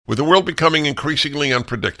With the world becoming increasingly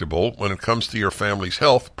unpredictable when it comes to your family's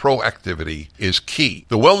health, proactivity is key.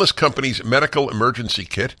 The Wellness Company's Medical Emergency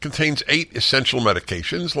Kit contains 8 essential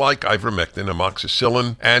medications like ivermectin,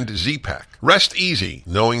 amoxicillin, and Z-Pak. Rest easy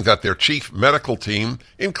knowing that their chief medical team,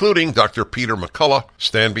 including Dr. Peter McCullough,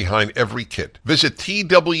 stand behind every kit. Visit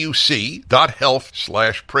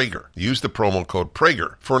twc.health/Prager. Use the promo code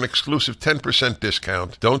Prager for an exclusive 10%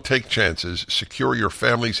 discount. Don't take chances. Secure your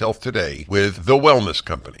family's health today with the Wellness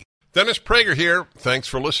Company. Dennis Prager here. Thanks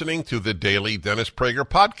for listening to the Daily Dennis Prager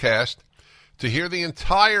Podcast. To hear the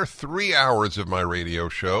entire 3 hours of my radio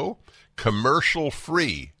show,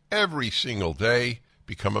 commercial-free, every single day,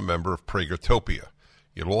 become a member of Pragertopia.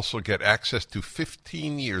 You'll also get access to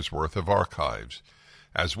 15 years' worth of archives,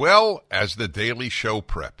 as well as the daily show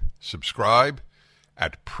prep. Subscribe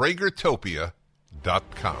at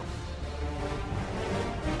Pragertopia.com.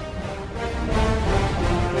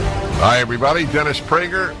 Hi, everybody. Dennis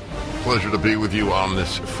Prager. Pleasure to be with you on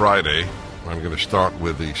this Friday. I'm going to start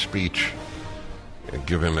with the speech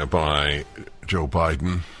given by Joe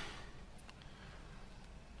Biden.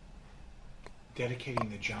 Dedicating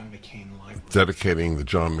the John McCain Library. Dedicating the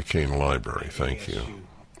John McCain Library, thank you.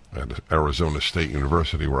 At Arizona State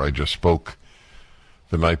University, where I just spoke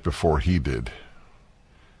the night before he did.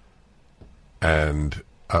 And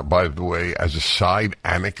by the way, as a side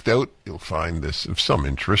anecdote, you'll find this of some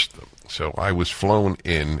interest. So I was flown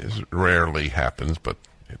in, it rarely happens, but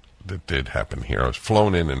it did happen here. I was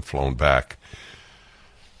flown in and flown back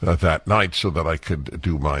that night so that I could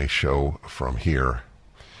do my show from here.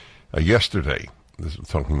 Yesterday, this is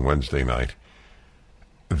talking Wednesday night,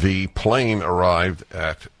 the plane arrived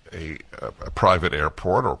at a private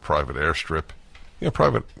airport or private airstrip,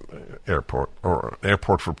 private airport or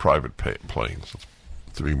airport for private planes,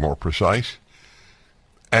 to be more precise.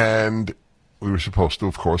 And we were supposed to,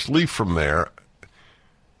 of course, leave from there.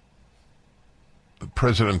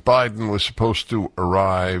 President Biden was supposed to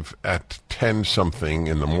arrive at 10-something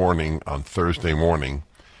in the morning on Thursday morning.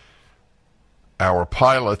 Our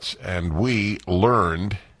pilots and we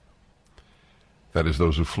learned, that is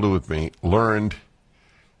those who flew with me, learned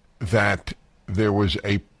that there was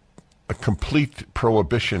a complete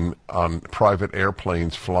prohibition on private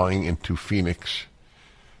airplanes flying into Phoenix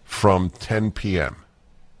from 10 p.m.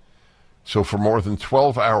 So for more than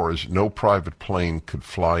 12 hours, no private plane could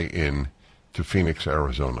fly in to Phoenix,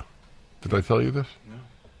 Arizona. Did I tell you this?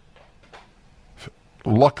 No.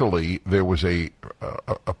 Luckily, there was an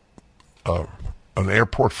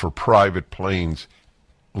airport for private planes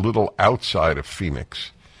a little outside of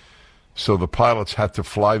Phoenix. So the pilots had to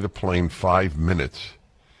fly the plane 5 minutes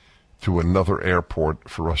to another airport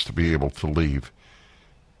for us to be able to leave.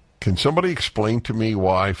 Can somebody explain to me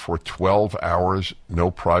why for 12 hours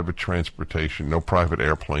no private transportation, no private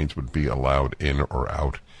airplanes would be allowed in or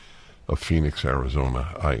out of Phoenix,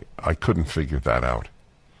 Arizona? I couldn't figure that out.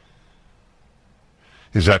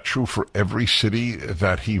 Is that true for every city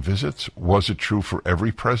that he visits? Was it true for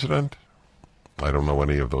every president? I don't know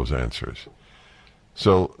any of those answers.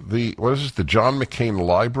 So what is this, the John McCain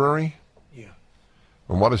Library? Yeah.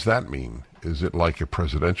 And what does that mean? Is it like a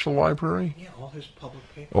presidential library? Yeah, all his public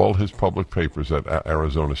papers. All his public papers at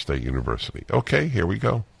Arizona State University. Okay, here we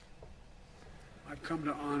go. I've come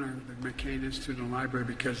to honor the McCain Institute and Library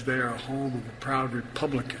because they are home of a proud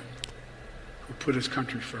Republican who put his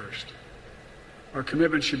country first. Our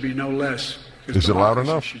commitment should be no less. Is it loud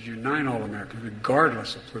enough? Should unite all Americans,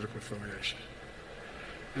 regardless of political affiliation.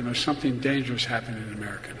 And there's something dangerous happening in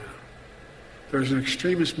America now. There's an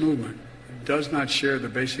extremist movement that does not share the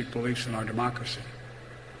basic beliefs in our democracy.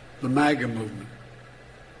 The MAGA movement.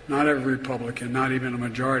 Not every Republican, not even a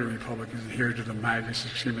majority of Republicans adhere to the MAGA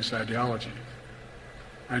extremist ideology.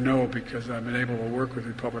 I know because I've been able to work with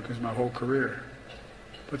Republicans my whole career.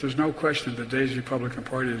 But there's no question that today's Republican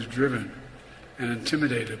Party is driven and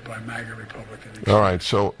intimidated by MAGA Republicans. All right,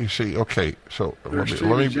 so you see, okay, so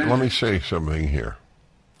let me say something here.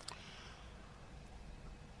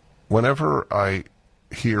 Whenever I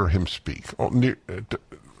hear him speak, obviously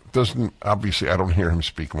I don't hear him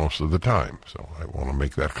speak most of the time, so I want to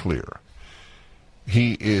make that clear.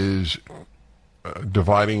 He is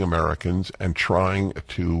dividing Americans and trying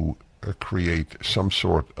to create some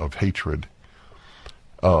sort of hatred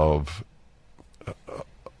of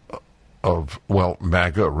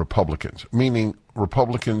MAGA Republicans, meaning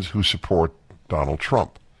Republicans who support Donald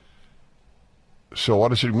Trump. So what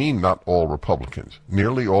does it mean, not all Republicans?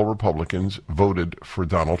 Nearly all Republicans voted for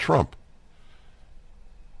Donald Trump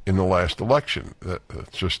in the last election.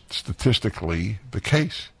 That's just statistically the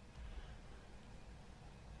case.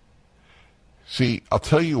 See, I'll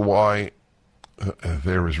tell you why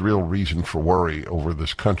there is real reason for worry over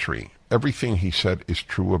this country. Everything he said is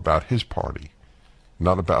true about his party,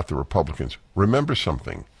 not about the Republicans. Remember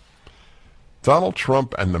something. Donald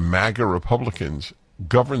Trump and the MAGA Republicans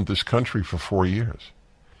governed this country for 4 years.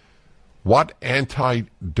 What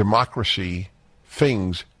anti-democracy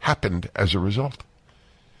things happened as a result?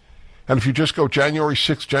 And if you just go January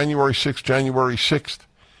 6th, January 6th, January 6th,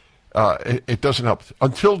 it doesn't help.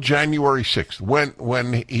 Until January 6th,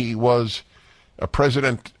 when he was a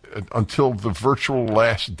president, until the virtual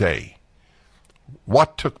last day,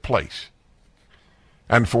 what took place?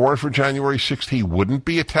 And for January 6th, he wouldn't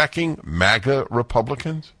be attacking MAGA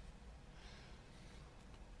Republicans?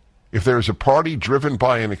 If there is a party driven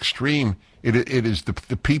by an extreme, it is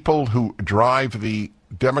the people who drive the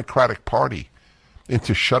Democratic Party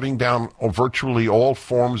into shutting down virtually all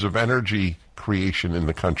forms of energy creation in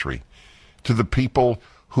the country, to the people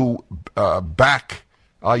who back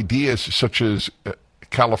ideas such as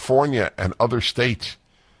California and other states,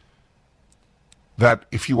 that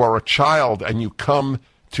if you are a child and you come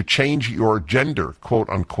to change your gender, quote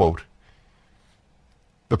unquote,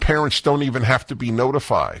 the parents don't even have to be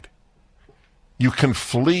notified. You can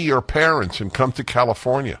flee your parents and come to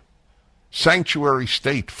California. Sanctuary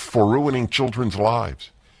state for ruining children's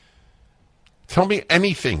lives. Tell me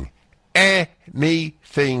anything as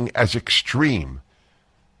extreme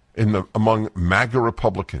among MAGA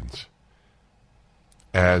Republicans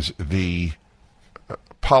as the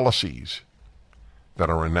policies that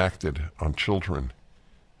are enacted on children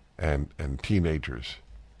and teenagers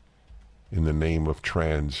in the name of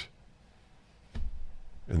trans.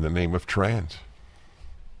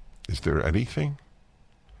 Is there anything?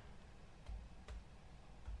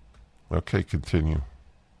 Okay, continue.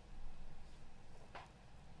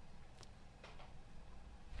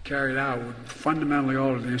 Carried out would fundamentally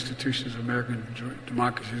alter the institutions of American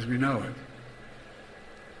democracy as we know it.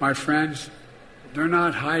 My friends, they're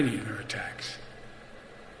not hiding their attacks.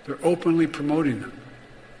 They're openly promoting them.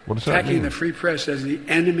 What does that mean? Attacking the free press as the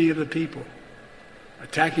enemy of the people.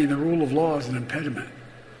 Attacking the rule of law as an impediment.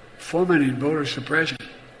 Fomenting voter suppression.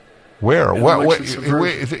 Where?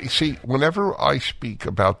 See, whenever I speak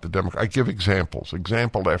about the Democrat, I give example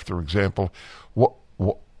after example.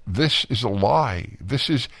 This is a lie.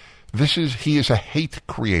 He is a hate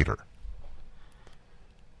creator.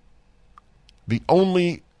 The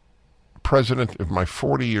only president of my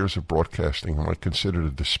 40 years of broadcasting whom I considered a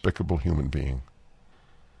despicable human being.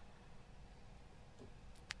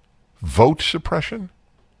 Vote suppression?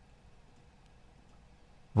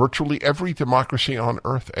 Virtually every democracy on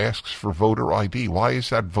earth asks for voter ID. Why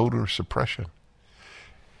is that voter suppression?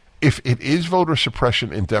 If it is voter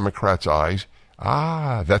suppression in Democrats' eyes,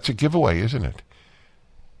 that's a giveaway, isn't it?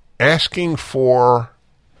 Asking for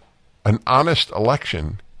an honest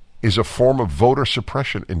election is a form of voter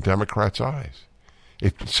suppression in Democrats' eyes.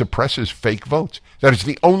 It suppresses fake votes. That is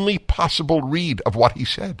the only possible read of what he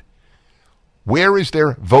said. Where is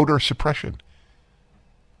there voter suppression?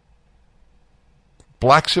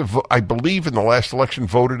 Blacks have, I believe, in the last election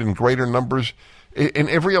voted in greater numbers. In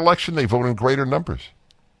every election, they vote in greater numbers.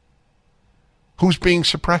 Who's being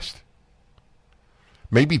suppressed?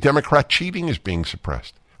 Maybe Democrat cheating is being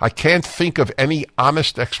suppressed. I can't think of any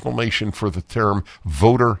honest explanation for the term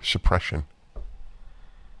voter suppression.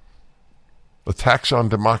 Attacks on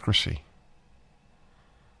democracy.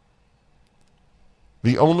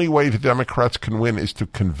 The only way the Democrats can win is to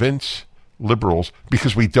convince liberals,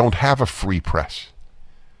 because we don't have a free press.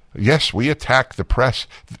 Yes, we attack the press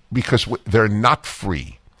because they're not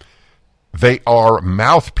free. They are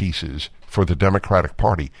mouthpieces for the Democratic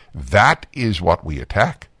Party. That is what we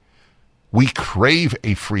attack. We crave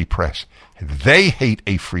a free press. They hate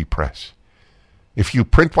a free press. If you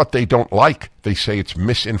print what they don't like, they say it's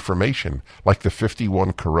misinformation, like the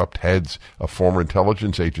 51 corrupt heads of former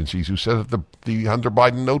intelligence agencies who said that the Hunter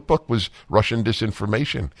Biden notebook was Russian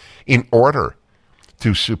disinformation in order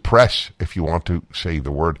to suppress, if you want to say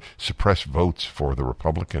the word, suppress votes for the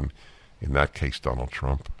Republican, in that case, Donald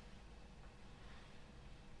Trump.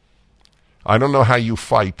 I don't know how you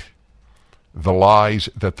fight the lies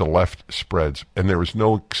that the left spreads, and there is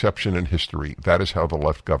no exception in history. That is how the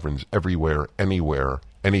left governs everywhere, anywhere,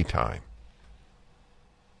 anytime.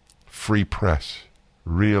 Free press.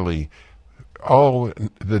 Really. Oh,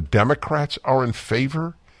 the Democrats are in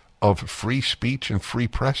favor of free speech and free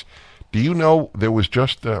press? Do you know there was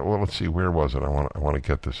just, well, let's see, where was it? I want to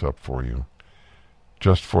get this up for you.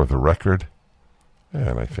 Just for the record.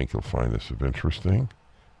 And I think you'll find this of interesting.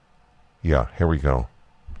 Yeah, here we go.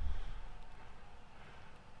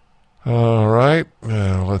 All right,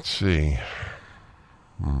 let's see.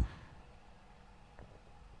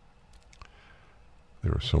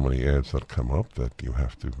 There are so many ads that come up that you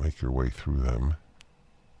have to make your way through them.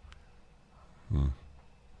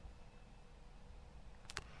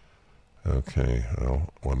 Okay,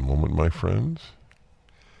 well, one moment, my friends.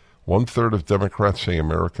 1/3 of Democrats say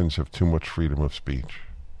Americans have too much freedom of speech.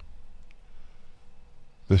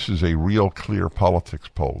 This is a Real Clear Politics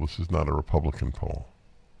poll. This is not a Republican poll.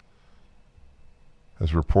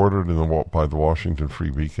 As reported by the Washington Free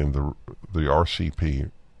Beacon, the RCP,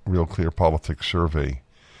 Real Clear Politics survey,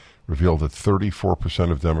 revealed that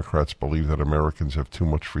 34% of Democrats believe that Americans have too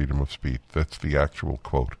much freedom of speech. That's the actual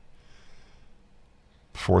quote.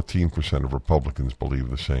 14% of Republicans believe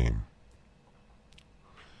the same.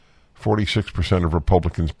 46% of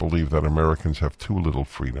Republicans believe that Americans have too little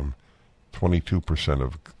freedom. 22%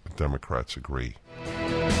 of Democrats agree.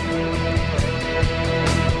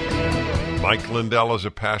 Mike Lindell has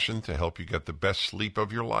a passion to help you get the best sleep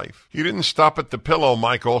of your life. He didn't stop at the pillow.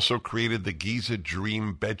 Mike also created the Giza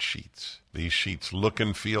Dream bed sheets. These sheets look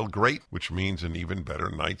and feel great, which means an even better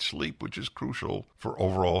night's sleep, which is crucial for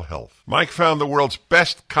overall health. Mike found the world's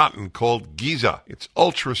best cotton called Giza. It's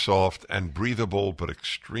ultra soft and breathable, but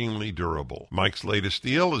extremely durable. Mike's latest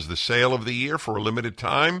deal is the sale of the year. For a limited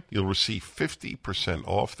time, you'll receive 50%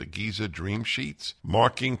 off the Giza Dream sheets,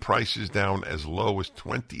 marking prices down as low as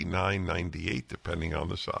 $29.98, depending on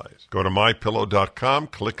the size. Go to MyPillow.com,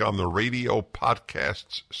 click on the radio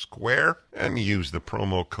podcasts square, and use the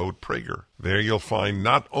promo code Prager. There you'll find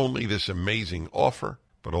not only this amazing offer,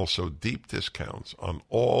 but also deep discounts on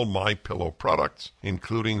all MyPillow products,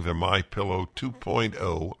 including the MyPillow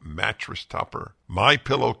 2.0 mattress topper,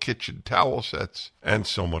 MyPillow kitchen towel sets, and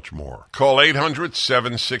so much more. Call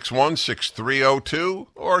 800-761-6302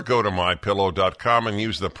 or go to MyPillow.com and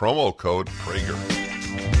use the promo code Prager.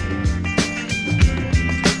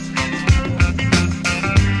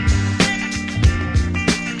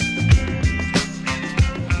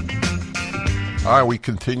 All right, we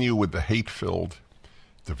continue with the hate-filled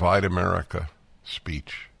Divide America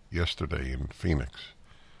speech yesterday in Phoenix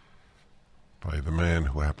by the man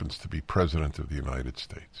who happens to be President of the United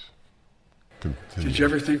States. Continue. Did you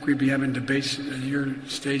ever think we'd be having debates at your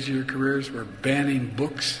stage of your careers where banning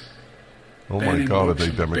books? Oh, my God, are they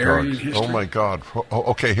demagogues? Oh, my God. Oh,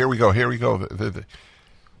 okay, here we go.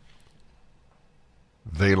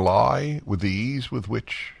 They lie with the ease with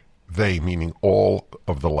which they, meaning all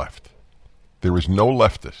of the left. There is no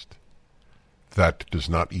leftist that does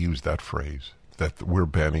not use that phrase, that we're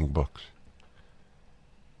banning books.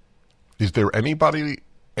 Is there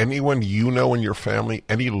anyone you know in your family,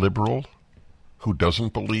 any liberal, who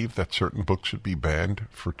doesn't believe that certain books should be banned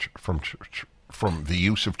from the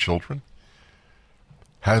use of children?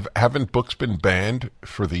 Haven't books been banned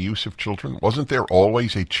for the use of children? Wasn't there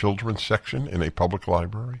always a children's section in a public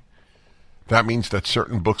library? That means that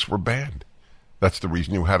certain books were banned. That's the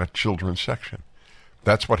reason you had a children's section.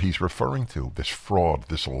 That's what he's referring to, this fraud,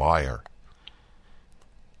 this liar.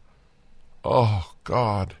 Oh,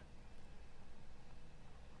 God.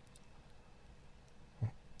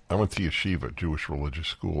 I went to yeshiva, Jewish religious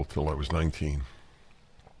school, till I was 19.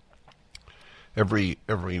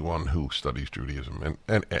 Everyone who studies Judaism,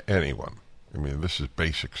 and anyone, I mean, this is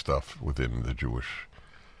basic stuff within the Jewish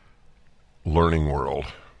learning world,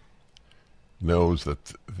 knows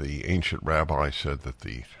that the ancient rabbi said that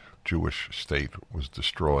the Jewish state was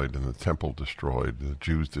destroyed and the temple destroyed, the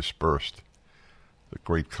Jews dispersed. The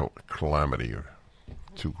great calamity, or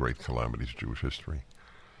two great calamities of Jewish history,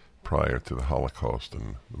 prior to the Holocaust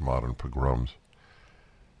and the modern pogroms,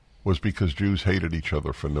 was because Jews hated each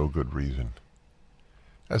other for no good reason.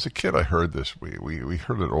 As a kid, I heard this. We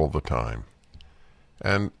heard it all the time.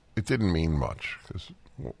 And it didn't mean much, because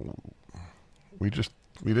we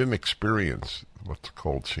didn't experience what's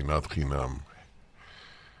called sinat chinam,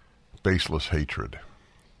 baseless hatred.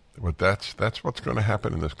 But that's what's going to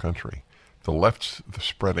happen in this country. The left's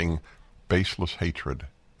spreading baseless hatred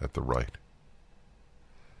at the right.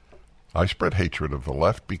 I spread hatred of the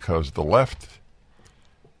left because the left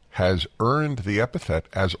has earned the epithet,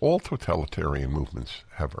 as all totalitarian movements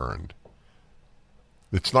have earned.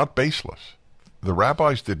 It's not baseless. The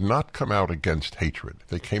rabbis did not come out against hatred.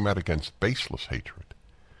 They came out against baseless hatred.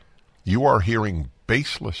 You are hearing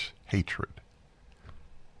baseless hatred.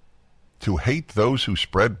 To hate those who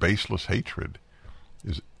spread baseless hatred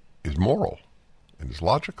is moral and is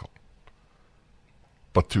logical.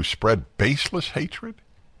 But to spread baseless hatred,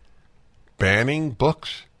 banning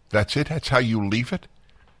books, that's it? That's how you leave it?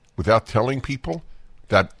 Without telling people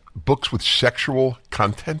that books with sexual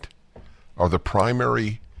content are the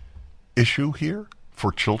primary issue here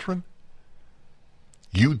for children?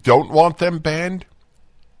 You don't want them banned?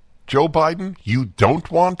 Joe Biden, you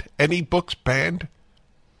don't want any books banned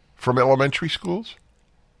from elementary schools?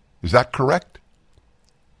 Is that correct?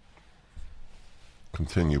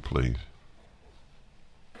 Continue, please.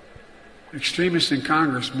 Extremists in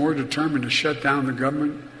Congress more determined to shut down the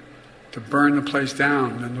government, to burn the place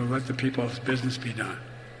down, than to let the people's business be done.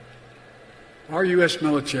 Our U.S.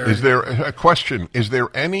 military... Is there a question? Is there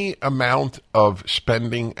any amount of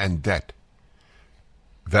spending and debt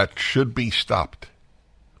that should be stopped?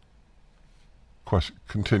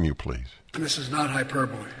 Continue, please. And this is not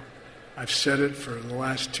hyperbole. I've said it for the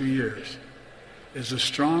last 2 years. Is the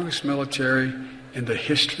strongest military in the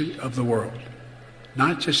history of the world.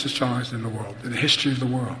 Not just the strongest in the world, in the history of the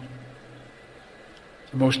world.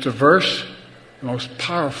 The most diverse, the most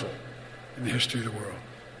powerful in the history of the world.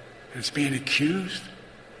 And it's being accused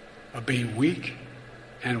of being weak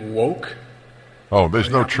and woke. Oh, there's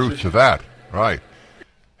no truth to that. Right.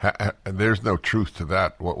 There's no truth to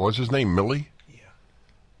that. What was his name? Milley? Yeah.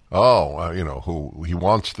 Oh, who he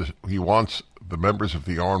wants the members of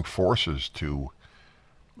the armed forces to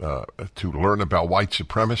learn about white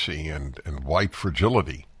supremacy and white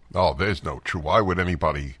fragility. Oh, there's no truth. Why would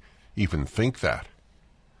anybody even think that?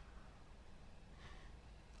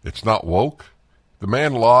 It's not woke. The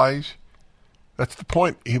man lies. That's the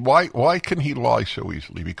point. Why can he lie so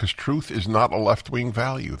easily? Because truth is not a left-wing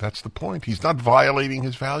value. That's the point. He's not violating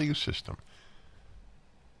his value system.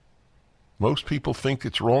 Most people think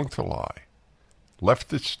it's wrong to lie.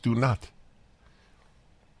 Leftists do not.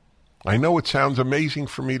 I know it sounds amazing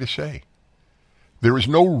for me to say. There is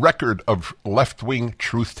no record of left-wing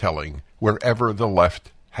truth-telling wherever the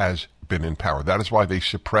left has been in power. That is why they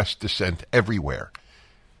suppress dissent everywhere.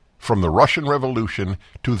 From the Russian Revolution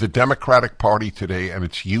to the Democratic Party today and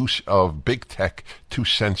its use of big tech to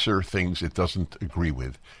censor things it doesn't agree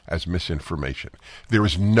with as misinformation. There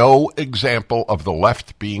is no example of the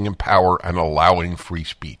left being in power and allowing free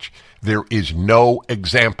speech. There is no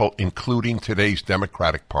example, including today's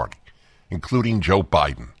Democratic Party, including Joe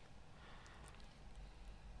Biden.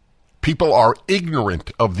 People are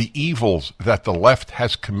ignorant of the evils that the left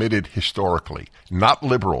has committed historically. Not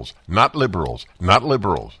liberals, not liberals, not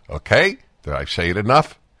liberals. Okay? Did I say it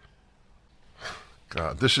enough?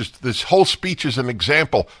 God, this whole speech is an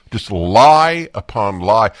example. Just lie upon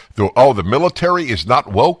lie. The military is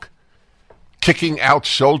not woke? Kicking out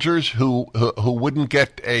soldiers who wouldn't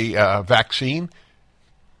get a vaccine?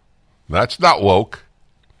 That's not woke.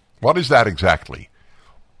 What is that exactly?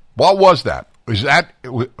 What was that? Is that,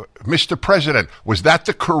 Mr. President, was that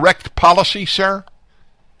the correct policy, sir?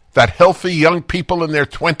 That healthy young people in their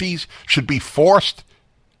 20s should be forced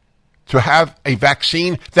to have a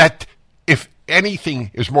vaccine that, if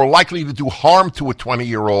anything, is more likely to do harm to a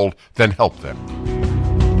 20-year-old than help them?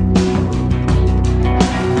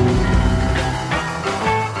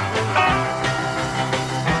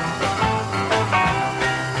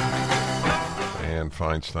 Anne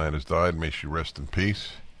Feinstein has died. May she rest in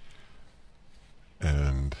peace.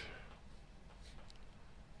 And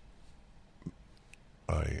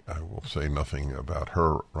I will say nothing about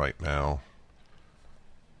her right now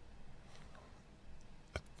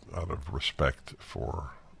out of respect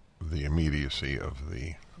for the immediacy of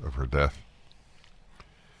her death.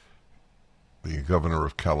 The governor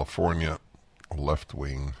of California, a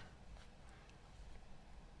left-wing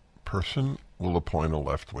person, will appoint a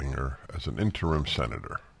left-winger as an interim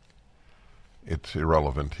senator. It's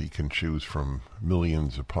irrelevant. He can choose from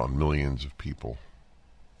millions upon millions of people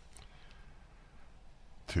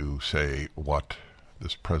to say what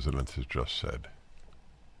this president has just said.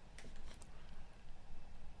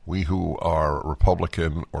 We who are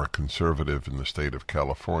Republican or conservative in the state of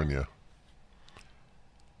California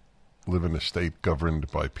live in a state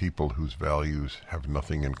governed by people whose values have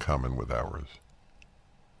nothing in common with ours.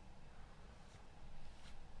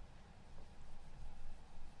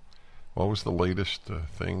 What was the latest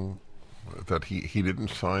thing that he didn't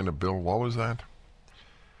sign a bill? What was that?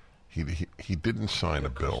 He didn't sign a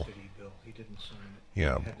bill. He didn't sign it.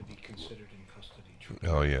 Yeah. It had to be considered in custody.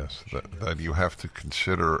 Oh yes, that you have to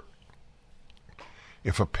consider.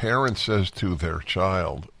 If a parent says to their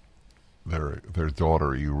child, their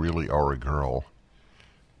daughter, "You really are a girl,"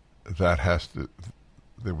 that has to.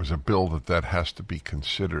 There was a bill that has to be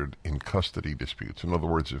considered in custody disputes. In other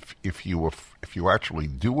words, if you actually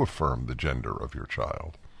do affirm the gender of your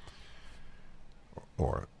child,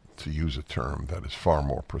 or to use a term that is far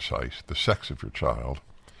more precise, the sex of your child,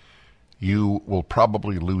 you will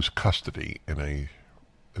probably lose custody in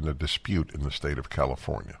a dispute in the state of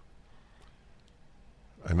California.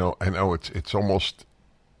 I know it's almost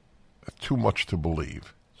too much to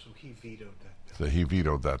believe. So he vetoed that bill. So he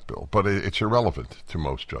vetoed that bill, but it's irrelevant to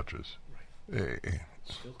most judges. Right. It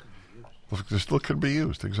still can be used. This look can be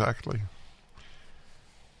used, exactly.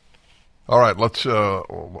 All right, let's,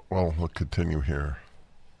 we'll continue here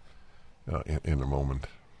in a moment.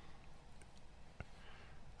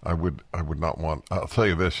 I would not want, I'll tell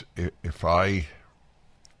you this, if I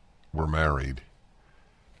were married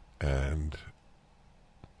and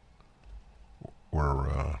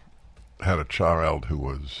had a child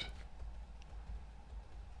who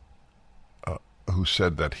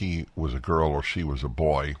said that he was a girl or she was a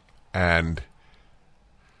boy, and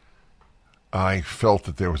I felt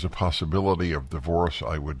that there was a possibility of divorce,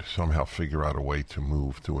 I would somehow figure out a way to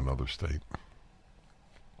move to another state.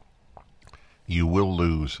 You will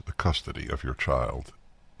lose the custody of your child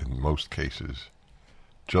in most cases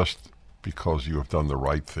just because you have done the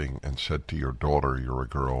right thing and said to your daughter you're a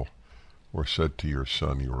girl or said to your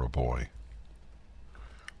son you're a boy.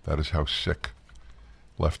 That is how sick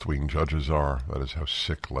left-wing judges are. That is how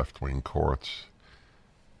sick left-wing courts.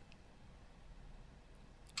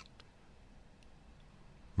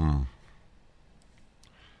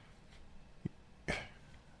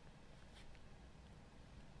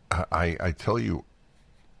 I tell you,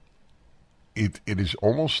 it is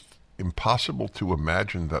almost impossible to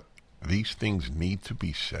imagine that these things need to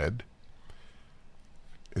be said.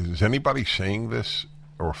 Is anybody saying this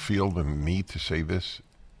or feel the need to say this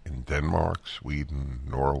in Denmark, Sweden,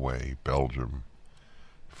 Norway, Belgium,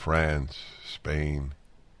 France, Spain,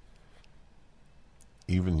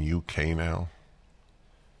 even UK now?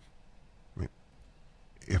 I mean,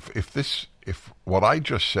 if what I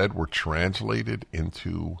just said were translated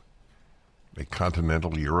into a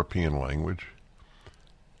continental European language,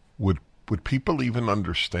 would people even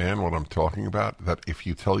understand what I'm talking about? That if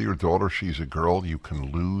you tell your daughter she's a girl, you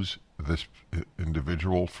can lose this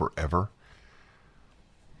individual forever?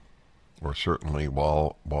 Or certainly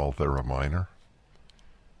while they're a minor?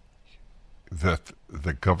 That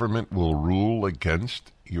the government will rule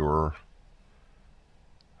against your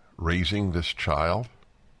raising this child?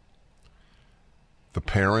 The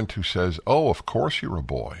parent who says, oh, of course you're a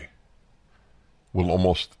boy, will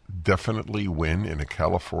almost definitely win in a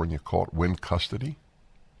California court, win custody?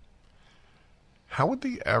 How would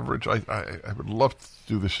the average, I would love to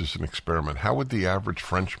do this as an experiment, how would the average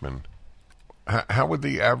Frenchman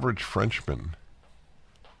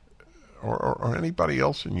or anybody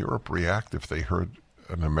else in Europe react if they heard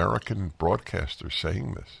an American broadcaster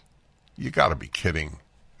saying this? You got to be kidding.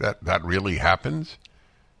 That really happens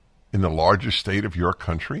in the largest state of your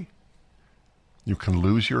country? You can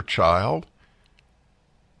lose your child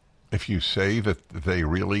if you say that they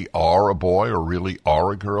really are a boy or really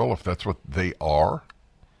are a girl, if that's what they are?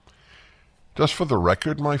 Just for the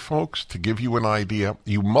record, my folks, to give you an idea,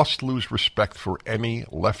 you must lose respect for any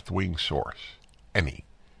left-wing source, any,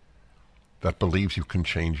 that believes you can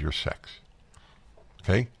change your sex.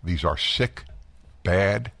 Okay? These are sick,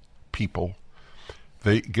 bad people.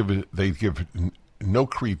 They give no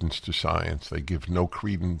credence to science. They give no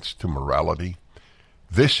credence to morality.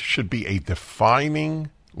 This should be a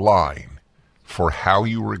defining line for how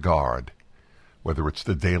you regard, whether it's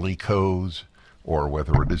the Daily Kos or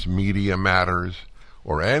whether it is Media Matters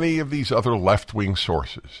or any of these other left-wing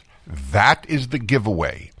sources. That is the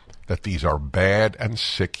giveaway that these are bad and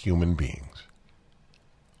sick human beings.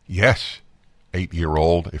 Yes,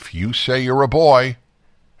 8-year-old, if you say you're a boy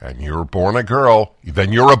and you're born a girl,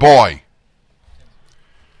 then you're a boy.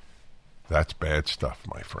 That's bad stuff,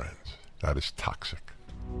 my friends. That is toxic.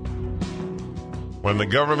 When the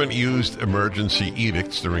government used emergency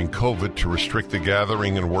edicts during COVID to restrict the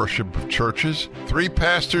gathering and worship of churches, 3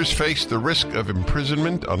 pastors faced the risk of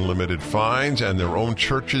imprisonment, unlimited fines, and their own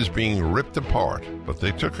churches being ripped apart. But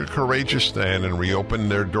they took a courageous stand and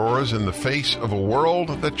reopened their doors in the face of a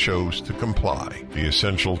world that chose to comply. The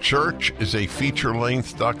Essential Church is a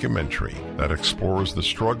feature-length documentary that explores the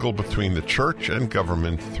struggle between the church and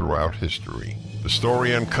government throughout history. The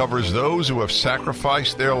story uncovers those who have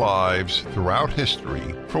sacrificed their lives throughout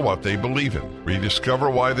history for what they believe in. Rediscover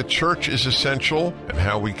why the church is essential and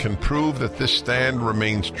how we can prove that this stand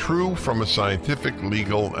remains true from a scientific,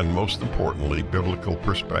 legal, and most importantly, biblical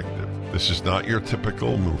perspective. This is not your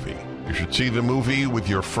typical movie. You should see the movie with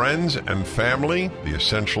your friends and family. The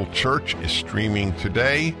Essential Church is streaming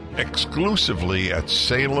today exclusively at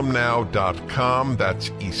salemnow.com.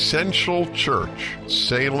 That's Essential Church,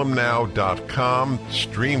 salemnow.com,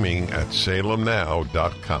 streaming at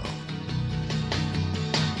salemnow.com.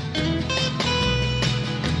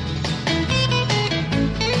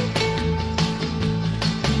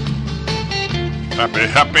 Happy,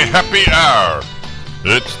 happy, happy hour.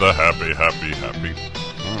 It's the happy, happy, happy.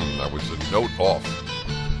 That was a note off.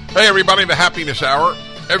 Hey, everybody, the Happiness Hour.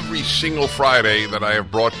 every single Friday that I have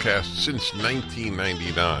broadcast since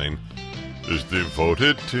 1999 is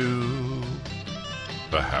devoted to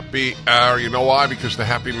the happy hour. You know why? Because the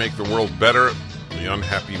happy make the world better, the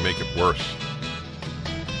unhappy make it worse.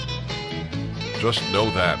 Just know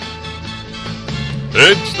that.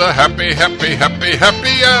 It's the happy, happy, happy,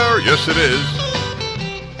 happy hour. Yes, it is.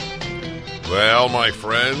 Well, my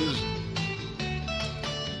friends,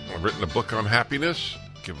 I've written a book on happiness,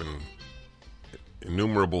 given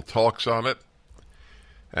innumerable talks on it,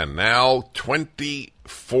 and now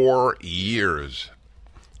 24 years.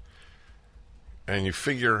 And you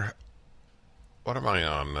figure, what am I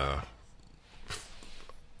on?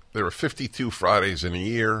 There are 52 Fridays in a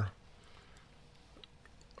year.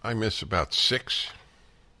 I miss about 6.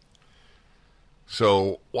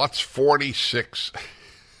 So what's 46?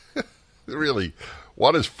 Really,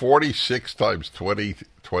 what is 46 times 20,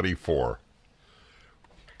 24?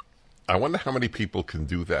 I wonder how many people can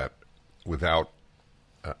do that without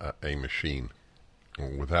a machine,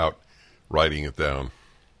 without writing it down.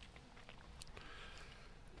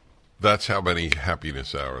 That's how many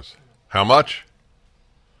happiness hours. How much?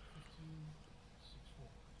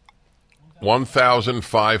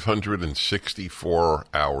 1,564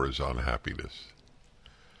 hours on happiness.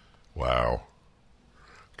 Wow.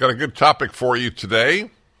 Got a good topic for you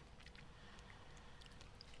today.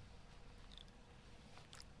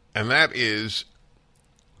 And that is,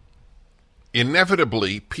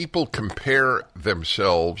 inevitably, people compare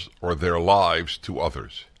themselves or their lives to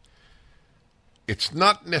others. It's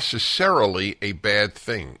not necessarily a bad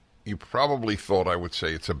thing. You probably thought I would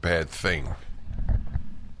say it's a bad thing.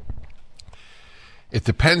 It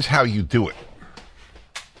depends how you do it.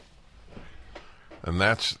 And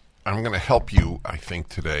I'm going to help you, I think,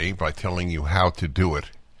 today by telling you how to do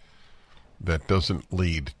it that doesn't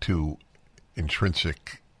lead to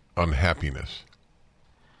intrinsic unhappiness.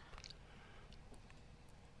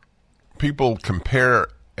 People compare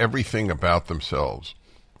everything about themselves.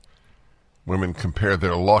 Women compare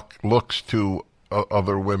their looks to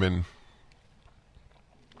other women.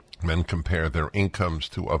 Men compare their incomes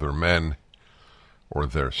to other men, or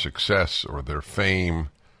their success, or their fame,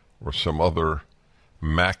 or some other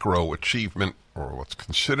macro achievement, or what's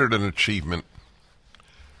considered an achievement.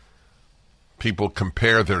 People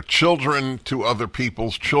compare their children to other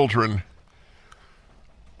people's children.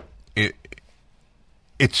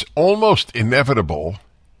 It's almost inevitable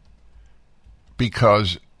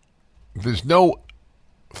because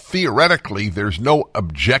theoretically, there's no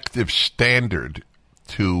objective standard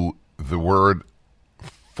to the word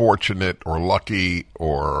fortunate or lucky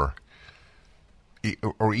or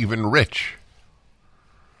even rich.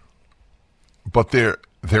 But there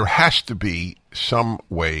has to be some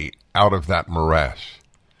way out of that morass.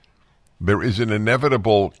 There is an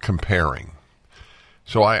inevitable comparing.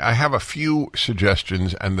 So I have a few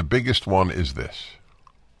suggestions, and the biggest one is this.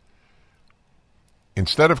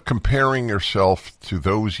 Instead of comparing yourself to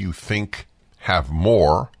those you think have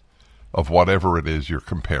more of whatever it is you're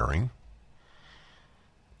comparing,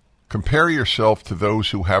 compare yourself to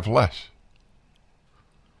those who have less.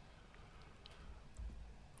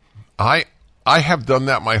 I have done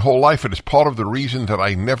that my whole life. It is part of the reason that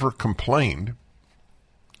I never complained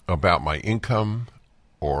about my income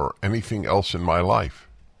or anything else in my life.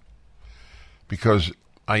 Because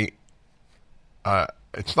it's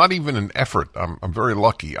not even an effort. I'm very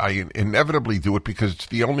lucky. I inevitably do it because it's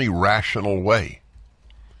the only rational way.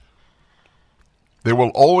 There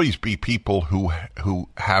will always be people who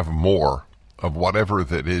have more of whatever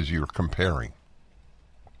that is you're comparing.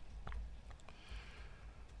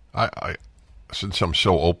 Since I'm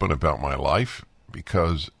so open about my life,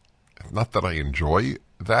 because not that I enjoy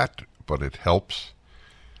that, but it helps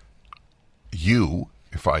you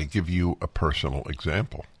if I give you a personal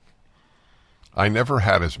example. I never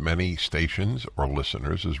had as many stations or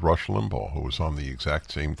listeners as Rush Limbaugh, who was on the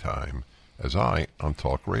exact same time as I on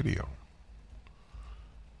talk radio.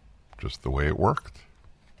 Just the way it worked.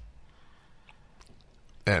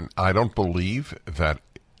 And I don't believe that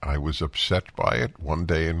I was upset by it one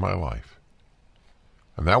day in my life.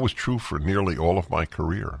 And that was true for nearly all of my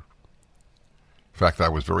career. In fact, I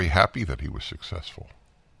was very happy that he was successful.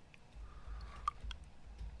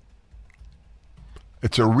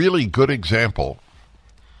 It's a really good example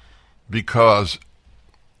because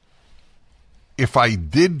if I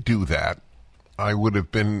did do that, I would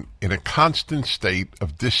have been in a constant state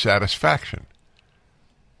of dissatisfaction.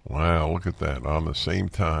 Wow, look at that. On the same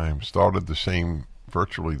time, started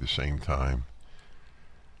virtually the same time.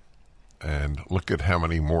 And look at how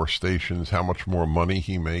many more stations, how much more money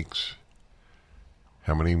he makes,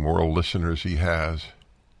 how many more listeners he has.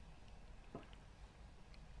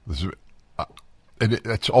 This is,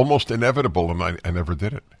 it's almost inevitable, and I never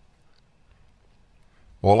did it.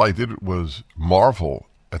 All I did was marvel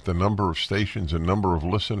at the number of stations and number of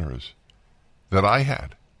listeners that I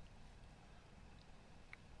had.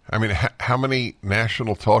 I mean, how many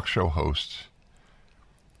national talk show hosts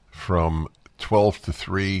from 12 to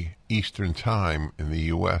 3 Eastern Time in the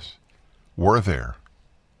U.S. were there?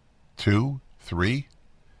 2, 3?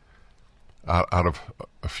 Out of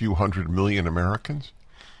a few 100 million Americans?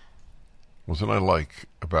 Wasn't I like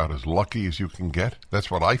about as lucky as you can get?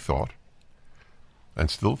 That's what I thought, and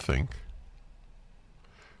still think.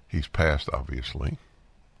 He's passed, obviously.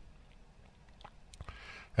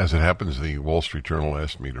 As it happens, the Wall Street Journal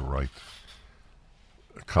asked me to write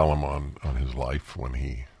a column on his life when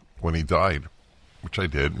he died, which I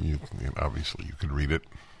did. Obviously, you could read it.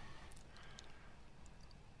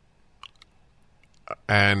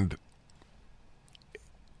 And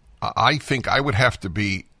I think I would have to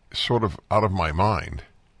be sort of out of my mind,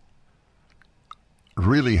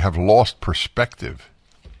 really have lost perspective,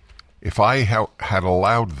 if I had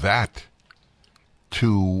allowed that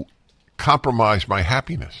to compromise my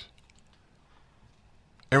happiness.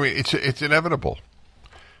 I mean, it's inevitable.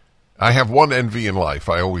 I have one envy in life.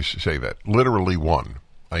 I always say that. Literally one.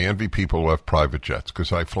 I envy people who have private jets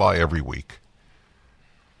because I fly every week.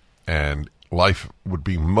 And life would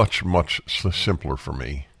be much, much simpler for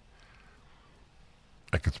me.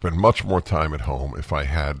 I could spend much more time at home if I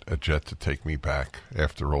had a jet to take me back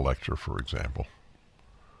after a lecture, for example.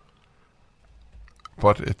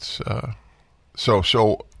 But it's...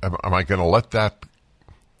 So am I going to let that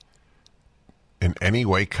in any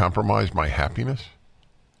way compromise my happiness?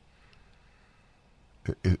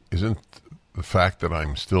 Isn't the fact that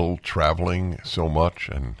I'm still traveling so much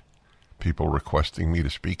and people requesting me to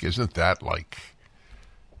speak, isn't that like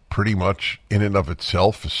pretty much in and of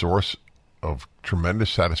itself a source of tremendous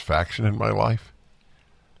satisfaction in my life?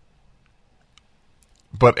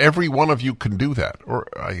 But every one of you can do that, or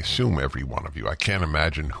I assume every one of you. I can't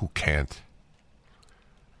imagine who can't.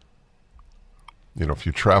 You know, if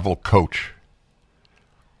you travel coach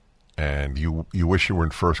and you wish you were in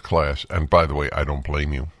first class, and by the way, I don't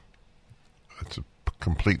blame you. It's a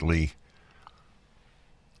completely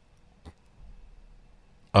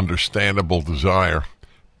understandable desire.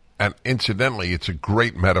 And incidentally, it's a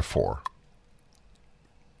great metaphor.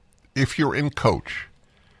 If you're in coach,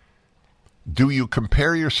 do you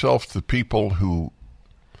compare yourself to people who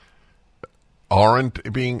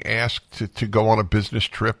aren't being asked to go on a business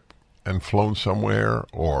trip and flown somewhere,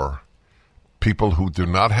 or people who do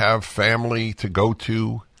not have family to go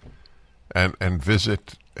to and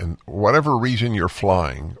visit, and whatever reason you're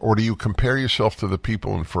flying? Or do you compare yourself to the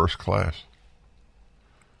people in first class?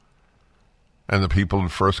 And the people in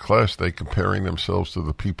first class, they comparing themselves to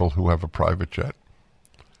the people who have a private jet?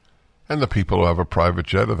 And the people who have a private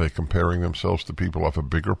jet, are they comparing themselves to people who have a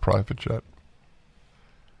bigger private jet?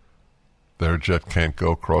 Their jet can't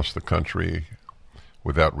go across the country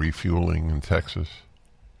without refueling in Texas.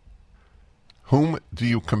 Whom do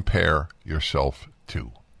you compare yourself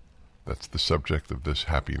to? That's the subject of this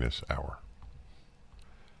happiness hour.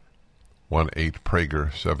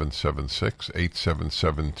 1-8-PRAGER-776,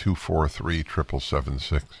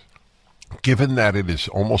 877-243-7776. Given that it is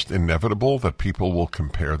almost inevitable that people will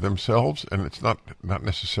compare themselves, and it's not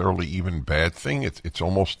necessarily even a bad thing, it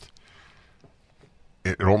almost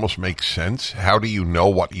makes sense. How do you know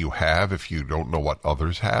what you have if you don't know what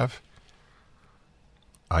others have?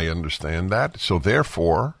 I understand that. So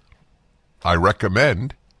therefore, I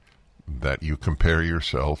recommend that you compare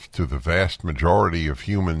yourself to the vast majority of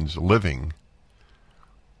humans living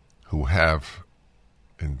who have,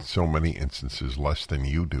 in so many instances, less than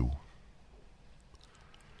you do.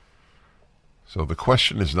 So the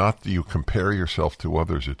question is not, do you compare yourself to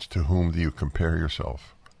others? It's to whom do you compare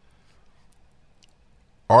yourself?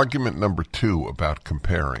 Argument number 2 about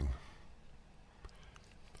comparing.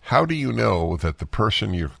 How do you know that the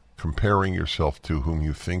person you're comparing yourself to, whom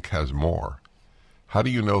you think has more, how do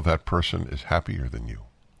you know that person is happier than you?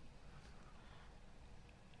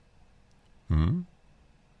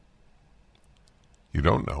 You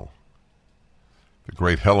don't know. The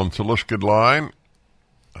great Helen Telushkin line,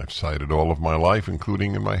 I've cited all of my life,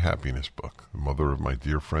 including in my happiness book, the mother of my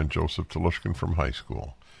dear friend Joseph Telushkin from high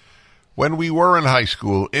school. When we were in high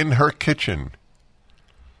school, in her kitchen,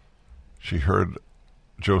 she heard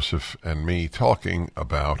Joseph and me talking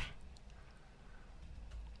about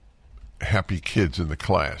happy kids in the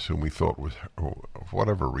class whom we thought was, for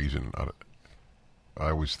whatever reason,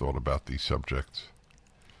 I always thought about these subjects.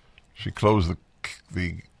 She closed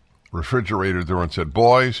the refrigerator door and said,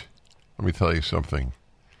 "Boys, let me tell you something.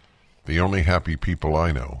 The only happy people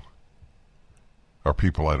I know are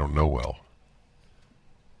people I don't know well.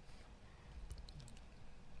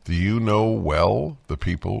 Do you know well the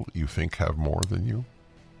people you think have more than you?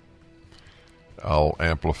 I'll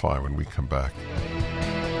amplify when we come back.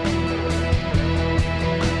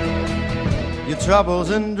 Your troubles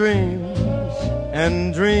and dream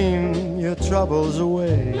your troubles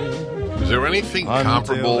away. Is there anything Until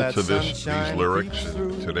comparable that to these sunshine lyrics peeks in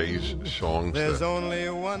through, today's songs There's that only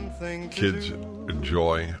one thing to kids do.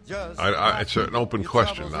 enjoy? Just It's an open your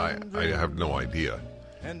question. troubles I and have no idea.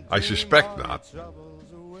 and I dream suspect all not. your troubles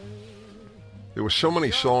away. There were so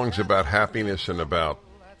many songs about happiness and about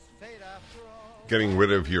getting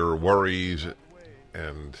rid of your worries,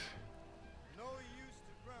 and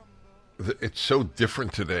it's so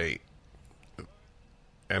different today.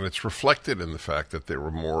 And it's reflected in the fact that there were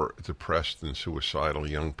more depressed and suicidal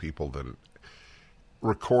young people than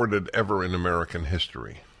recorded ever in American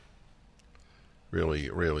history. Really,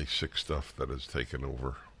 really sick stuff that has taken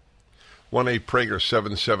over.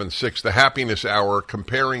 1-8-PRAGER-776, the Happiness Hour,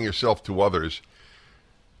 comparing yourself to others.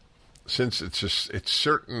 Since it's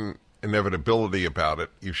certain inevitability about it,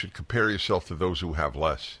 you should compare yourself to those who have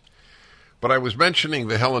less. But I was mentioning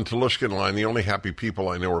the Helen Telushkin line, the only happy people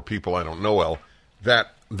I know are people I don't know well,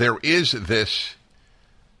 that there is this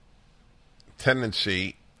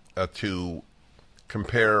tendency to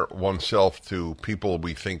compare oneself to people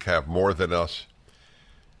we think have more than us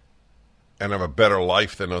and have a better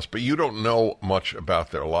life than us, but you don't know much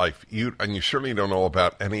about their life. And you certainly don't know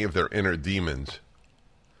about any of their inner demons.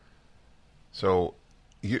 So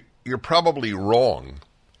you're probably wrong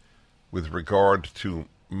with regard to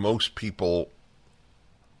most people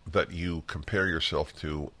that you compare yourself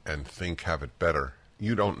to and think have it better.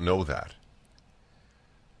 You don't know that.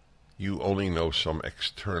 You only know some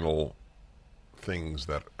external things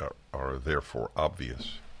that are therefore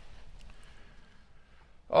obvious.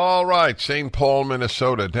 All right, St. Paul,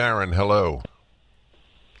 Minnesota. Darren, hello.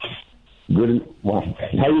 Good. Well,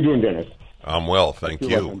 how you doing, Dennis? I'm well, thank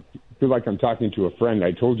you. I feel like I'm talking to a friend.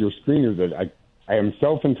 I told your screener that I am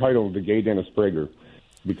self-entitled to gay Dennis Prager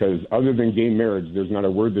because other than gay marriage, there's not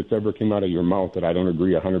a word that's ever come out of your mouth that I don't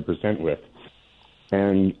agree 100% with.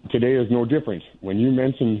 And today is no different. When you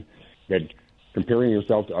mention that comparing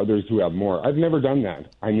yourself to others who have more, I've never done that.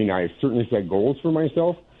 I mean, I've certainly set goals for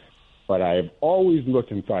myself, but I've always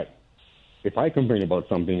looked and thought, if I complain about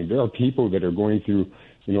something, there are people that are going through,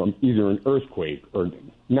 either an earthquake or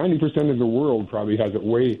 90% of the world probably has it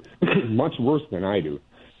way much worse than I do.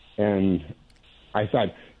 And I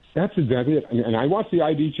thought, that's exactly it. And I watch the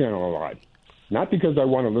ID channel a lot, not because I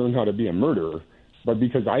want to learn how to be a murderer, but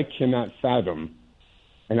because I cannot fathom.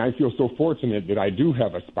 And I feel so fortunate that I do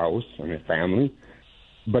have a spouse and a family,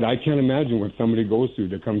 but I can't imagine what somebody goes through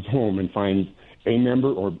that comes home and finds a member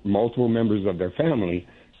or multiple members of their family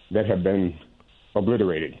that have been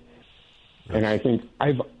obliterated. Yes. And I think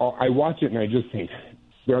I watch it and I just think,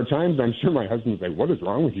 there are times I'm sure my husband's like, what is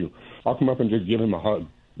wrong with you? I'll come up and just give him a hug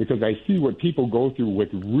because I see what people go through with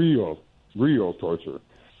real torture.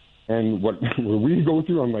 And what we go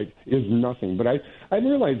through, I'm like, is nothing. But I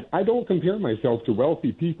realize I don't compare myself to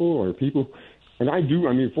wealthy people or people. And I do.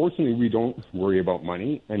 I mean, fortunately, we don't worry about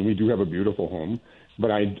money, and we do have a beautiful home.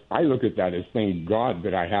 But I look at that as thank God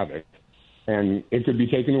that I have it. And it could be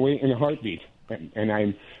taken away in a heartbeat. And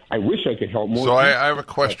I wish I could help more. So I have a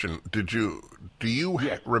question. Do you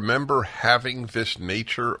remember having this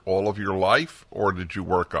nature all of your life, or did you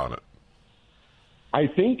work on it? I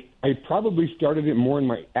think I probably started it more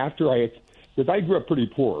because I grew up pretty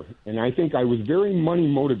poor, and I think I was very money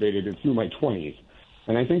motivated through my 20s,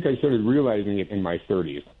 and I think I started realizing it in my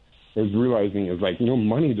 30s. I was realizing it was like,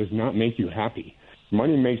 money does not make you happy.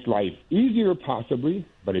 Money makes life easier possibly,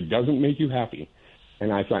 but it doesn't make you happy.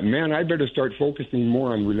 And I thought, man, I better start focusing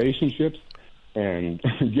more on relationships and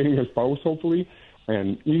getting a spouse, hopefully,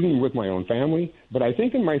 and even with my own family. But I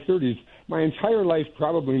think in my 30s, my entire life,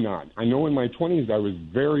 probably not. I know in my 20s, I was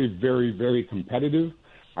very, very, very competitive.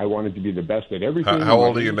 I wanted to be the best at everything. How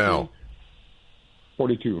old are you now?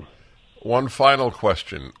 42. One final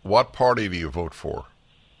question. What party do you vote for?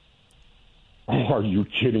 Oh, are you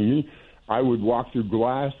kidding me? I would walk through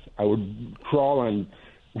glass. I would crawl on,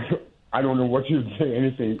 I don't know what you'd say,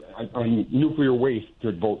 anything, on nuclear waste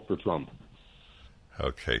to vote for Trump.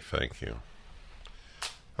 Okay, thank you.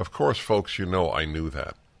 Of course, folks, I knew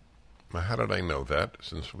that. Now, how did I know that,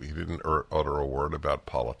 since we didn't utter a word about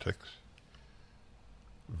politics?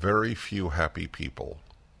 Very few happy people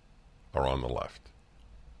are on the left.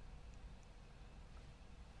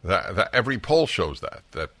 That every poll shows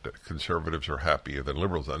that conservatives are happier than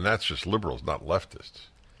liberals, and that's just liberals, not leftists.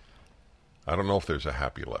 I don't know if there's a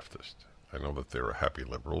happy leftist. I know that there are happy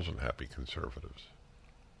liberals and happy conservatives.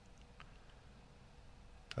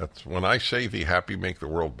 That's when I say the happy make the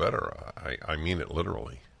world better, I mean it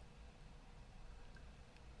literally.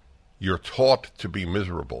 You're taught to be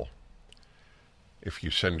miserable if you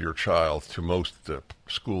send your child to most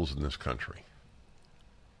schools in this country.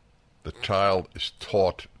 The child is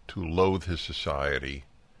taught to loathe his society,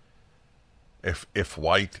 if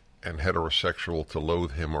white and heterosexual, to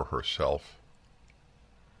loathe him or herself.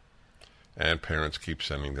 And parents keep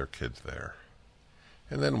sending their kids there.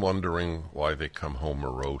 And then wondering why they come home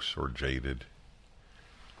morose or jaded.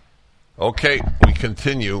 Okay, we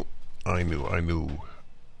continue. I knew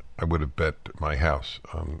I would have bet my house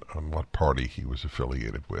on what party he was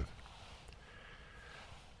affiliated with.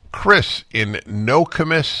 Chris in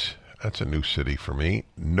Nokomis, that's a new city for me,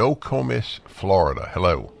 Nokomis, Florida.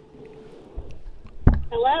 Hello.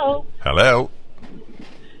 Hello. Hello.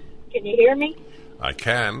 Can you hear me? I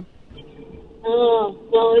can. Oh,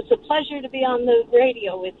 well, it's a pleasure to be on the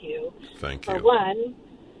radio with you. Thank you. For one,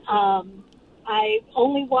 I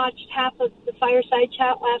only watched half of the Fireside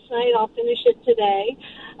Chat last night. I'll finish it today.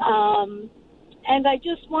 And I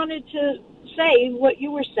just wanted to say what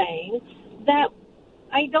you were saying, that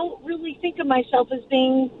I don't really think of myself as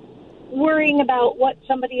worrying about what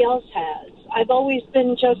somebody else has. I've always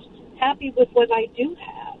been just happy with what I do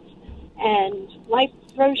have. And life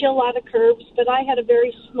throws you a lot of curves, but I had a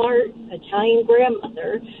very smart Italian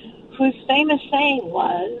grandmother whose famous saying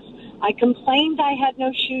was, I complained I had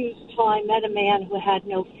no shoes till I met a man who had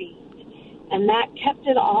no feet. And that kept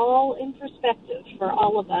it all in perspective for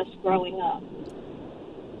all of us growing up.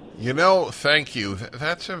 You know, thank you.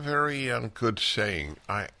 That's a very good saying.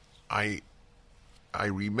 I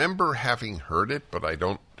remember having heard it, but I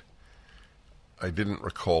didn't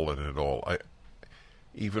recall it at all.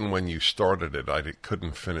 Even when you started it, I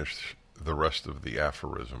couldn't finish the rest of the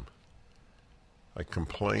aphorism. I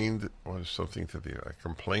complained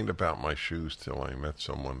about my shoes till I met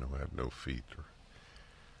someone who had no feet.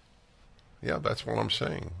 Yeah, that's what I'm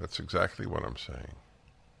saying. That's exactly what I'm saying.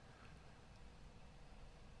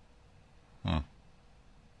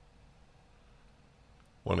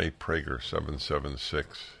 1-8-PRAGER-776.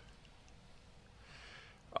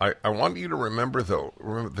 I want you to remember, though,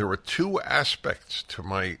 there were two aspects to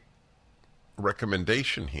my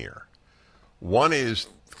recommendation here. One is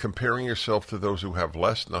comparing yourself to those who have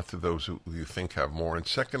less, not to those who you think have more. And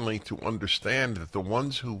secondly, to understand that the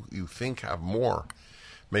ones who you think have more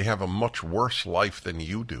may have a much worse life than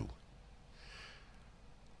you do.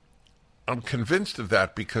 I'm convinced of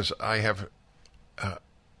that because I have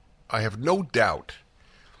no doubt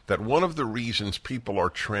that one of the reasons people are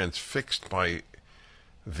transfixed by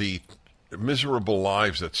the miserable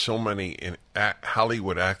lives that so many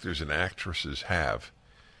Hollywood actors and actresses have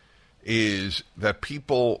is that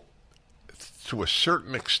people, to a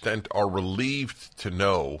certain extent, are relieved to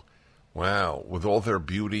know, wow, with all their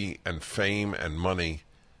beauty and fame and money,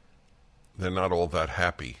 they're not all that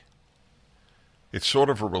happy. It's sort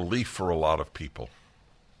of a relief for a lot of people.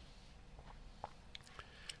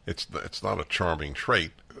 It's not a charming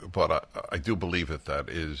trait, but I do believe that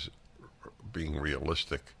is being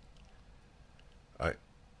realistic.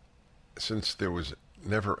 Since there was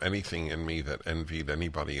never anything in me that envied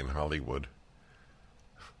anybody in Hollywood,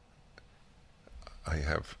 I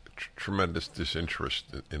have tremendous disinterest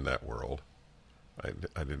in that world. I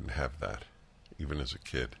didn't have that, even as a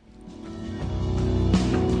kid.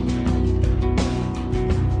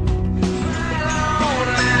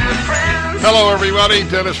 Hello, everybody.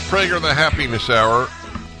 Dennis Prager, the Happiness Hour.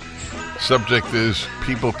 Subject is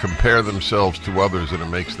people compare themselves to others and it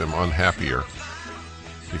makes them unhappier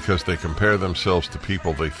because they compare themselves to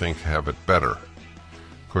people they think have it better.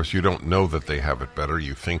 Of course, you don't know that they have it better.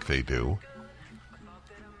 You think they do.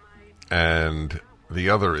 And the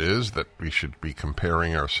other is that we should be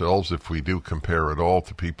comparing ourselves, if we do compare at all,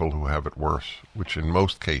 to people who have it worse, which in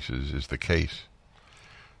most cases is the case.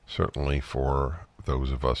 Certainly for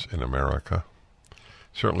those of us in America.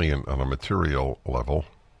 Certainly on a material level.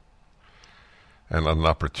 And on an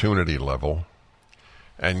opportunity level.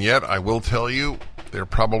 And yet, I will tell you, there are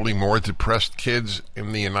probably more depressed kids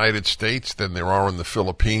in the United States than there are in the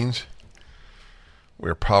Philippines,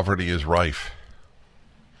 where poverty is rife.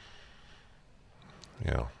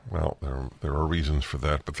 Yeah, well, there are reasons for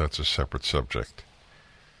that, but that's a separate subject.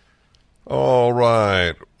 All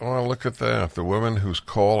right. Oh, look at that. The woman whose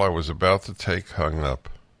call I was about to take hung up.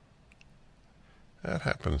 That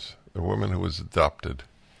happens. The woman who was adopted.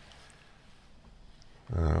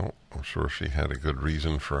 Well, I'm sure she had a good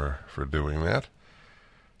reason for doing that.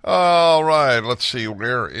 All right, let's see.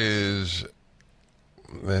 Where is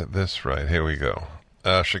this right. Here we go.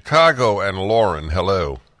 Chicago and Lauren,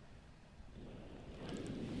 hello.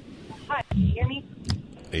 Hi, can you hear me?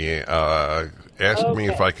 Yeah, ask me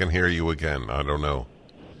if Okay. I can hear you again. I don't know.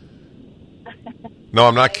 No,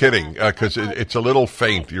 I'm not kidding, because it's a little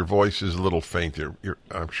faint. Your voice is a little faint.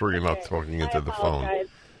 I'm sure you're not Okay. talking into I the phone. apologize.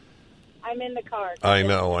 I'm in the car. I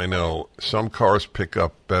know. Some cars pick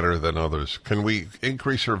up better than others. Can we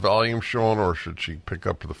increase her volume, Sean, or should she pick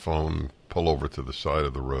up the phone and pull over to the side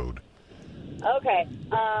of the road? Okay.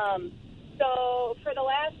 So for the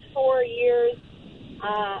last 4 years,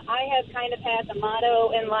 I have kind of had the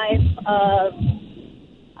motto in life of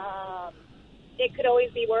it could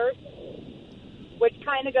always be worse, which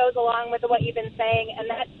kind of goes along with what you've been saying, and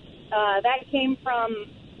that came from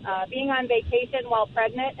being on vacation while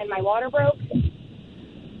pregnant and my water broke.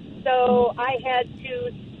 So I had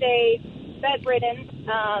to stay bedridden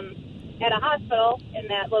at a hospital in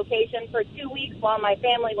that location for 2 weeks while my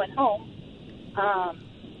family went home.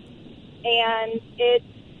 And it's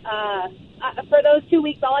for those 2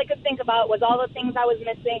 weeks, all I could think about was all the things I was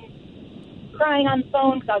missing, crying on the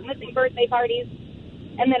phone because I was missing birthday parties.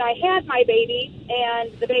 And then I had my baby,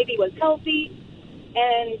 and the baby was healthy,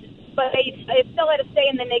 but I still had to stay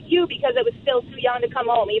in the NICU because it was still too young to come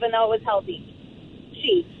home, even though it was healthy.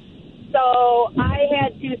 So I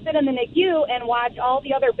had to sit in the NICU and watch all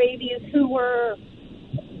the other babies who were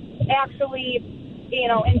actually,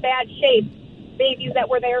 in bad shape, babies that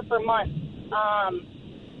were there for months.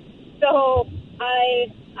 So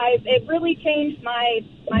it really changed my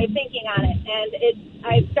thinking on it, and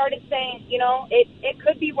I started saying, it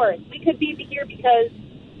could be worse. We could be here because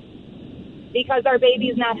our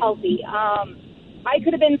baby's not healthy. I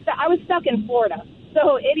was stuck in Florida.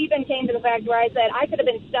 So it even came to the fact where I said I could have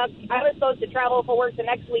been stuck. I was supposed to travel for work the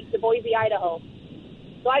next week to Boise, Idaho.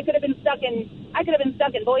 So I could have been stuck in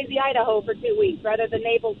Boise, Idaho for 2 weeks rather than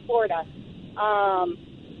Naples, Florida.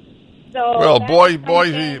 Well,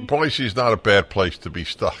 Boise's not a bad place to be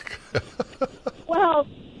stuck. Well,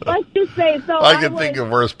 let's just say so. I can think of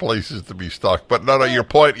worse places to be stuck, but no. Your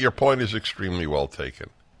point is extremely well taken.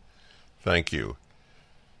 Thank you.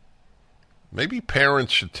 Maybe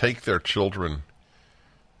parents should take their children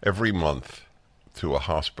every month to a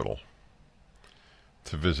hospital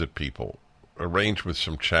to visit people. Arrange with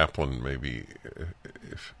some chaplain, maybe,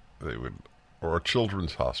 if they would, or a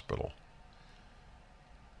children's hospital.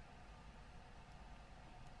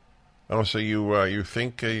 Oh, so you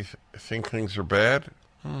think things are bad?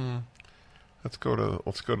 Let's go to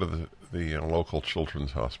the local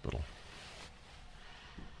children's hospital.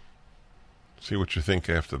 See what you think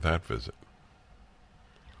after that visit.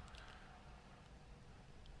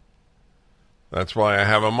 That's why I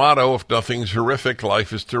have a motto: if nothing's horrific,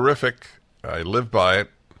 life is terrific. I live by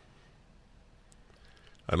it.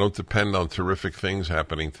 I don't depend on terrific things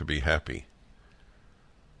happening to be happy.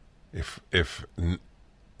 If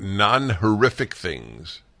non-horrific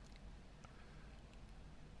things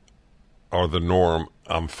are the norm,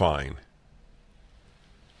 I'm fine.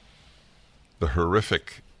 The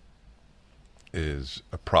horrific is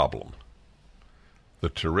a problem. The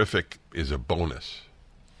terrific is a bonus.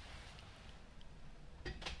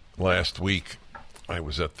 Last week, I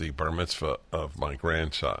was at the bar mitzvah of my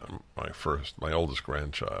grandchild, my oldest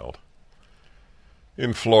grandchild,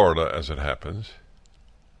 in Florida, as it happens.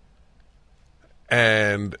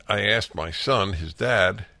 And I asked my son, his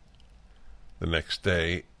dad, the next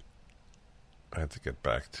day. I had to get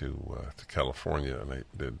back to California, and I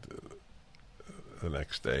did the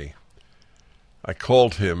next day. I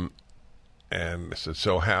called him, and I said,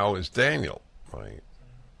 "So how is Daniel,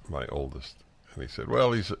 my oldest?" And he said,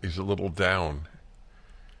 "Well, he's a little down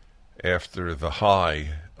after the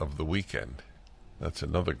high of the weekend." That's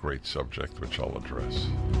another great subject which I'll address.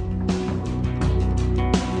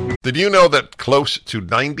 Did you know that close to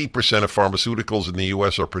 90% of pharmaceuticals in the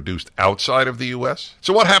U.S. are produced outside of the U.S.?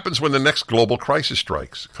 So what happens when the next global crisis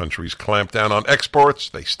strikes? Countries clamp down on exports,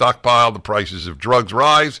 they stockpile, the prices of drugs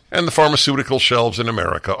rise, and the pharmaceutical shelves in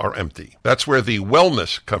America are empty. That's where the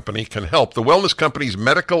Wellness Company can help. The Wellness Company's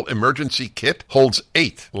Medical Emergency Kit holds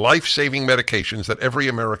 8 life-saving medications that every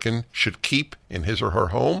American should keep in his or her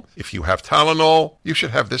home. If you have Tylenol, you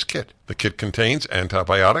should have this kit. The kit contains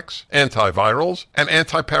antibiotics, antivirals, and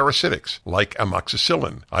antiparasitics like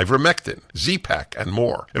amoxicillin, ivermectin, Z-Pak, and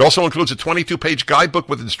more. It also includes a 22-page guidebook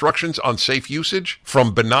with instructions on safe usage.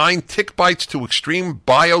 From benign tick bites to extreme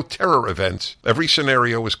bioterror events, every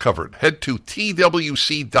scenario is covered. Head to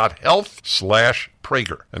twc.health/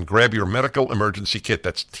 Prager and grab your medical emergency kit.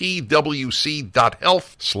 That's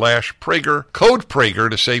twc.health/Prager, code Prager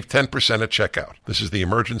to save 10% at checkout. This is the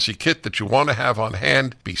emergency kit that you want to have on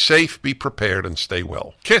hand. Be safe, be prepared, and stay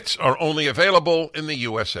well. Kits are only available in the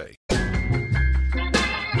USA.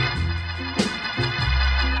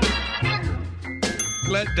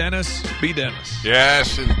 Let Dennis be Dennis.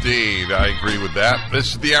 Yes, indeed. I agree with that. This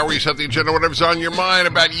is the hour you set the agenda, whatever's on your mind,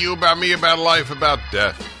 about you, about me, about life, about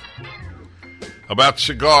death, about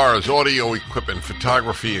cigars, audio equipment,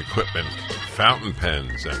 photography equipment, fountain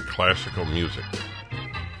pens, and classical music.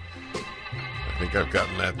 I think I've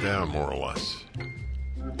gotten that down more or less.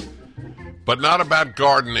 But not about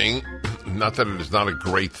gardening. Not that it is not a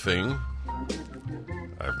great thing.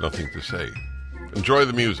 I have nothing to say. Enjoy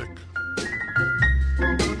the music.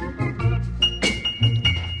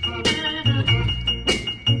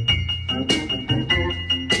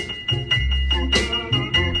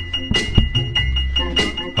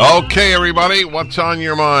 Okay, everybody, what's on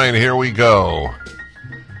your mind? Here we go.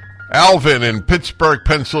 Alvin in Pittsburgh,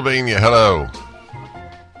 Pennsylvania. Hello.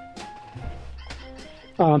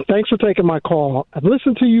 Thanks for taking my call. I've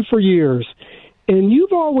listened to you for years, and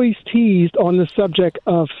you've always teased on the subject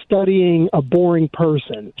of studying a boring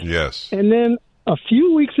person. Yes. And then a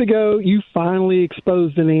few weeks ago, you finally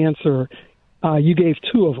exposed an answer. You gave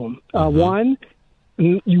two of them. One,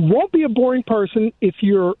 you won't be a boring person if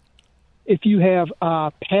you have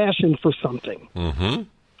passion for something. Mm-hmm.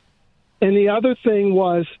 And the other thing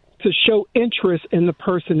was to show interest in the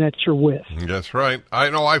person that you're with. That's right.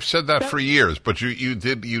 I know I've said that for years, but you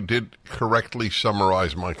did correctly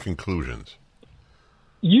summarize my conclusions.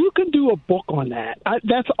 You could do a book on that.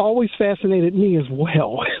 That's always fascinated me as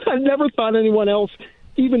well. I never thought anyone else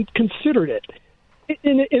even considered it.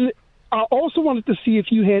 And I also wanted to see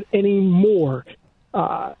if you had any more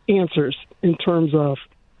answers in terms of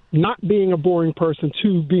not being a boring person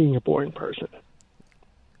to being a boring person.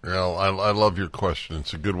 Well, I love your question.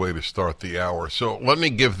 It's a good way to start the hour. So let me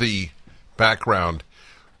give the background.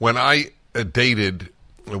 When I dated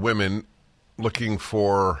women looking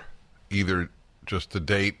for either just a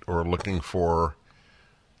date or looking for,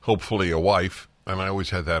 hopefully, a wife, and I always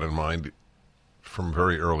had that in mind from a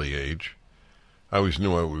very early age. I always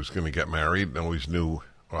knew I was going to get married, and I always knew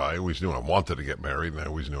I wanted to get married, and I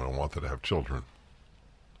always knew I wanted to have children.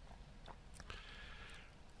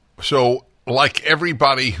 So, like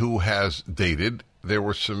everybody who has dated, there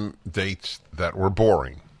were some dates that were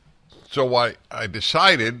boring. So I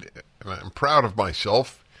decided, and I'm proud of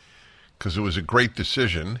myself because it was a great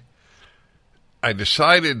decision, I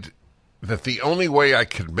decided that the only way I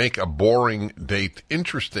could make a boring date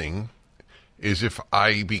interesting is if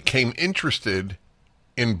I became interested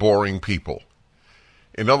in boring people.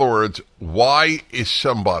 In other words, why is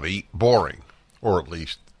somebody boring? Or at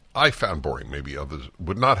least I found boring. Maybe others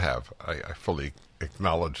would not have. I fully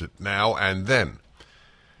acknowledge it now and then.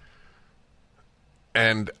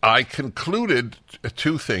 And I concluded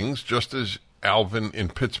two things, just as Alvin in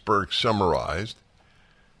Pittsburgh summarized,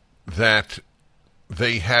 that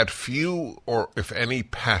they had few or, if any,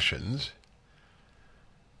 passions.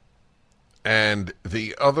 And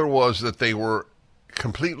the other was that they were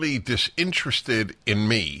completely disinterested in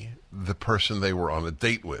me, the person they were on a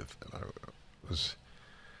date with. And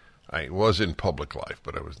I was in public life,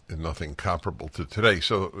 but I was nothing comparable to today.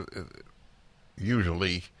 So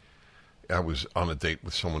usually I was on a date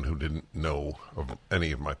with someone who didn't know of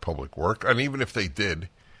any of my public work. And even if they did,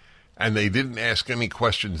 and they didn't ask any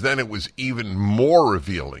questions, then it was even more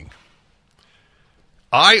revealing.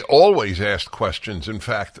 I always asked questions. In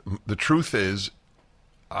fact, the truth is,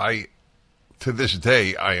 to this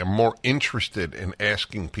day, I am more interested in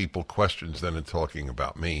asking people questions than in talking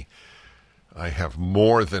about me. I have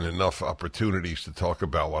more than enough opportunities to talk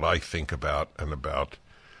about what I think about and about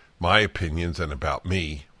my opinions and about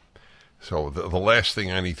me. So the last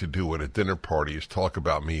thing I need to do at a dinner party is talk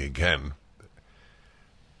about me again.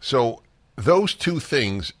 So those two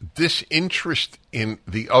things, disinterest in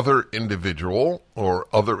the other individual or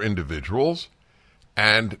other individuals,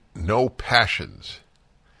 and no passions.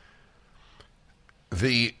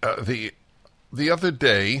 The other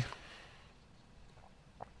day,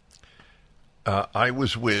 I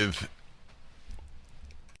was with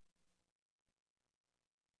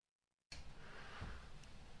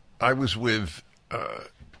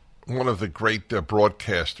one of the great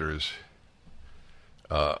broadcasters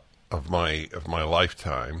of my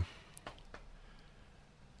lifetime,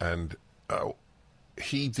 and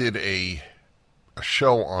he did a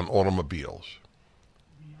show on automobiles.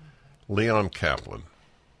 Leon Kaplan.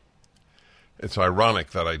 It's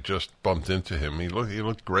ironic that I just bumped into him. He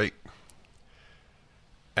looked great.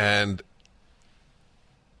 And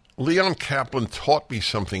Leon Kaplan taught me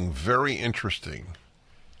something very interesting,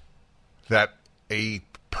 that a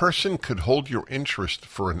person could hold your interest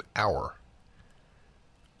for an hour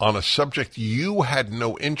on a subject you had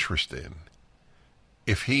no interest in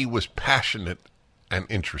if he was passionate and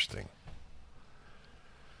interesting.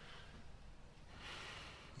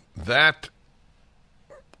 That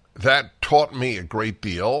taught me a great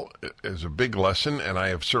deal, is a big lesson, and I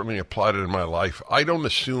have certainly applied it in my life. I don't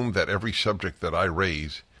assume that every subject that I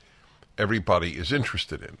raise, everybody is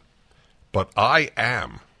interested in. But I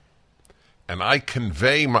am. And I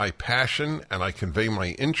convey my passion and I convey my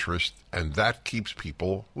interest, and that keeps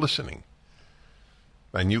people listening.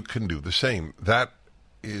 And you can do the same.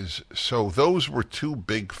 So those were two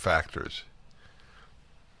big factors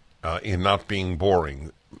in not being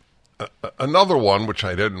boring. Another one, which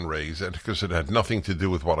I didn't raise, because it had nothing to do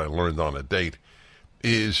with what I learned on a date,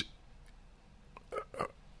 is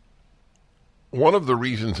one of the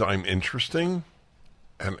reasons I'm interesting,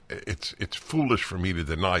 and it's foolish for me to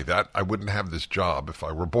deny that. I wouldn't have this job if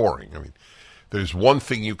I were boring. I mean, there's one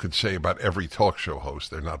thing you could say about every talk show host: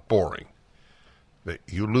 they're not boring.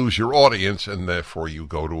 You lose your audience, and therefore you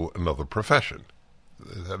go to another profession.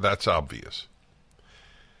 That's obvious.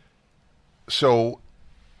 So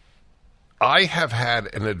I have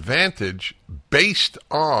had an advantage based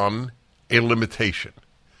on a limitation,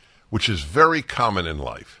 which is very common in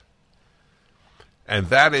life. And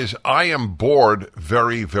that is, I am bored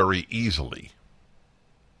very, very easily.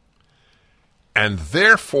 And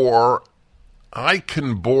therefore, I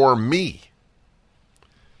can bore me.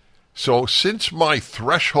 So since my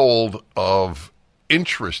threshold of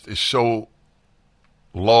interest is so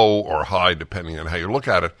low or high, depending on how you look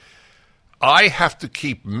at it, I have to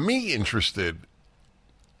keep me interested,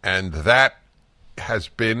 and that has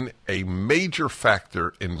been a major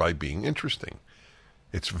factor in my being interesting.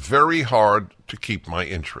 It's very hard to keep my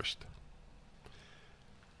interest.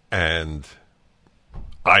 And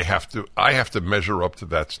I have to measure up to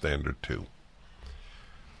that standard too.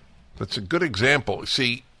 That's a good example.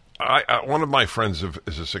 See, one of my friends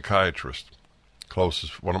is a psychiatrist,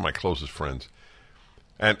 one of my closest friends.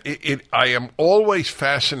 And I am always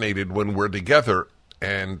fascinated when we're together,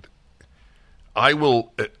 and I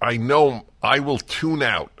know I will tune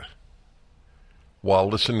out while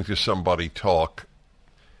listening to somebody talk,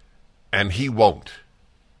 and he won't.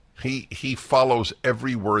 He follows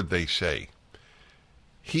every word they say.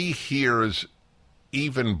 He hears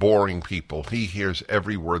even boring people. He hears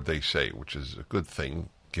every word they say, which is a good thing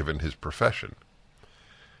given his profession.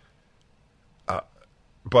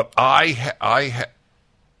 But I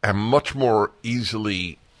am much more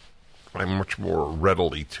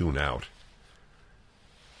readily tune out.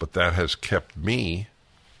 But that has kept me,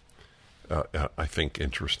 I think,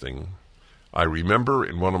 interesting. I remember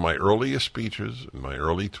in one of my earliest speeches, in my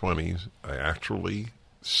early 20s, I actually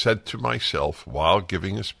said to myself while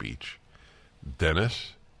giving a speech,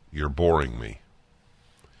 "Dennis, you're boring me."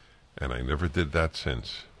 And I never did that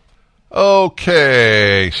since.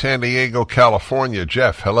 Okay, San Diego, California.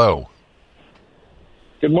 Jeff, hello.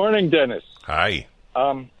 Good morning, Dennis. Hi.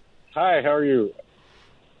 Hi, how are you?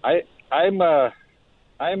 I'm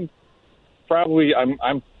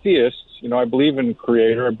theist. You know, I believe in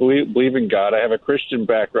Creator. I believe in God. I have a Christian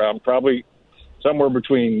background, probably somewhere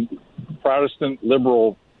between Protestant,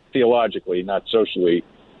 liberal, theologically, not socially,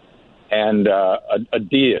 and a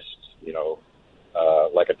deist. You know,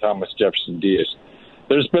 like a Thomas Jefferson deist.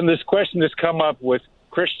 There's been this question that's come up with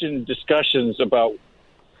Christian discussions about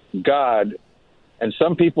God, and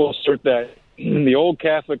some people assert that in the old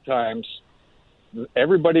Catholic times,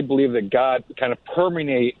 everybody believed that God kind of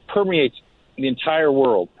permeates the entire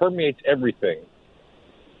world, permeates everything.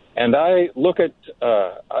 And I look at,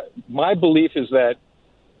 my belief is that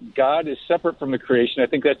God is separate from the creation. I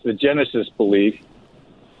think that's the Genesis belief.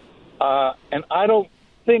 And I don't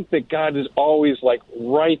think that God is always like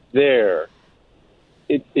right there.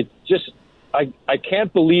 It just, I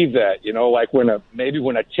can't believe that, you know, like when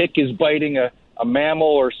a tick is biting a mammal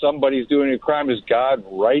or somebody's doing a crime, is God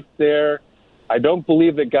right there? I don't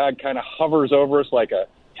believe that God kind of hovers over us like a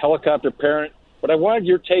helicopter parent. But I wanted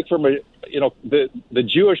your take from the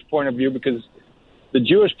Jewish point of view, because the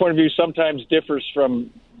Jewish point of view sometimes differs from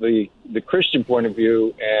the Christian point of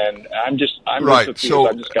view, and I'm right. So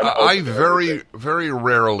I very, very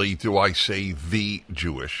rarely do I say the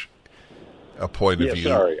Jewish point of view.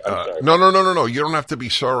 Sorry. I'm sorry. No. You don't have to be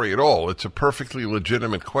sorry at all. It's a perfectly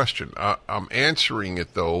legitimate question. I'm answering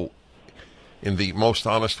it, though, in the most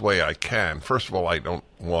honest way I can. First of all, I don't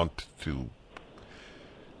want to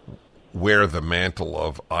wear the mantle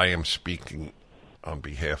of I am speaking on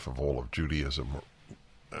behalf of all of Judaism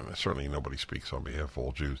and certainly nobody speaks on behalf of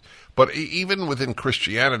all Jews, but even within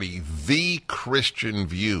Christianity, the Christian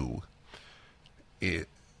view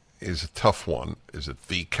is a tough one. Is it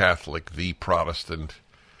the Catholic, the Protestant,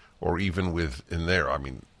 or even within there? I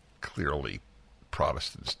mean, clearly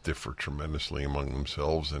Protestants differ tremendously among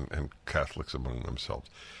themselves and Catholics among themselves.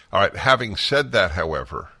 All right, having said that,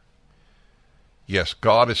 however, yes,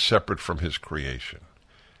 God is separate from his creation,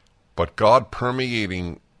 but God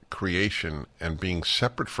permeating creation and being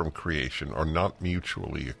separate from creation are not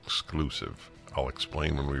mutually exclusive. I'll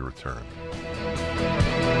explain when we return.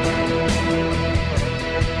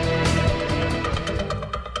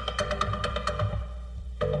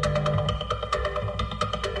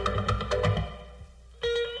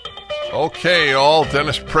 Okay, all,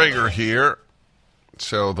 Dennis Prager here.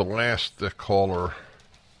 So the last caller,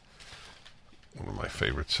 one of my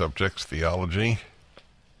favorite subjects, theology.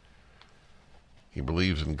 He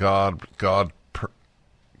believes in God.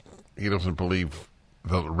 He doesn't believe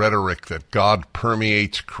the rhetoric that God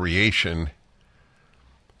permeates creation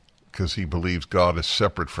because he believes God is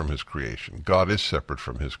separate from his creation. God is separate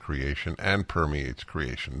from his creation and permeates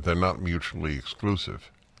creation. They're not mutually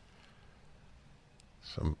exclusive.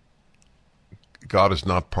 God is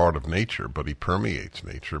not part of nature, but he permeates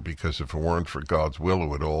nature, because if it weren't for God's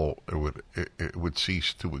will, it would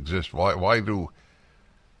cease to exist. Why do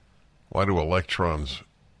electrons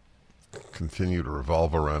continue to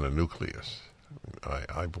revolve around a nucleus?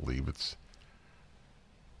 I believe it's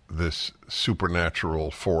this supernatural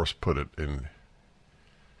force put it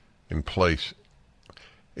in place.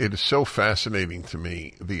 It is so fascinating to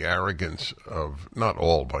me, the arrogance of, not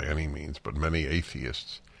all by any means, but many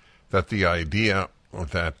atheists, that the idea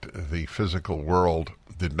that the physical world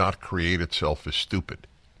did not create itself is stupid.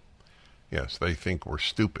 Yes, they think we're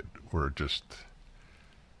stupid. We're just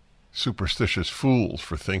superstitious fools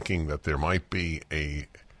for thinking that there might be a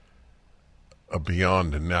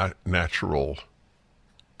beyond natural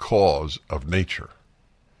cause of nature.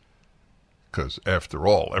 Because after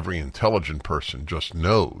all, every intelligent person just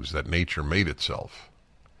knows that nature made itself.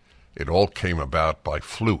 It all came about by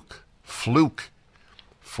fluke. Fluke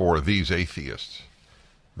for these atheists.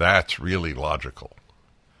 That's really logical.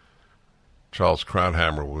 Charles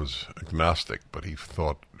Krauthammer was agnostic, but he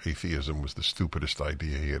thought atheism was the stupidest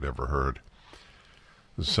idea he had ever heard.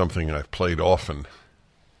 This is something I've played often.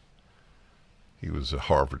 He was a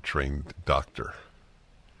Harvard-trained doctor,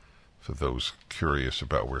 for those curious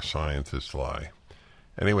about where scientists lie.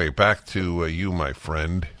 Anyway, back to you, my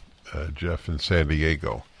friend, Jeff in San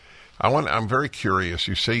Diego. I'm very curious.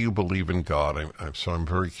 You say you believe in God, so I'm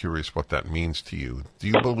very curious what that means to you. Do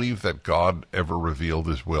you believe that God ever revealed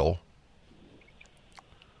his will?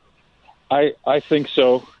 I think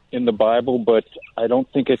so in the Bible, but I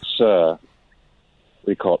don't think it's, what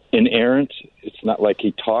do you call it, inerrant. It's not like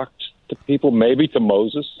he talked to people, maybe to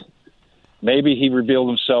Moses. Maybe he revealed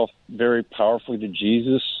himself very powerfully to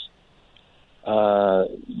Jesus.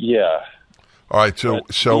 Yeah. All right, so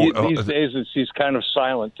these days he's kind of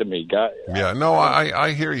silent to me. God, yeah, no,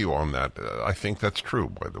 I hear you on that. I think that's true.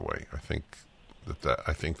 By the way, I think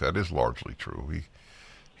that is largely true.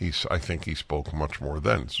 I think he spoke much more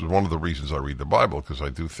then. This is one of the reasons I read the Bible, because I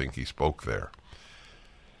do think he spoke there.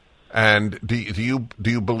 And do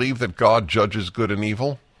you believe that God judges good and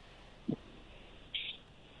evil?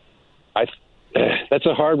 That's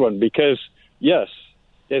a hard one, because yes.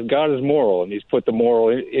 God is moral, and he's put the moral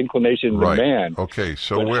inclination in man. Okay,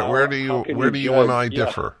 so where do you and I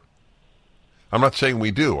differ? I'm not saying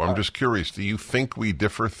we do. I'm just curious. Do you think we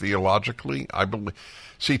differ theologically?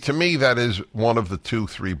 See, to me, that is one of the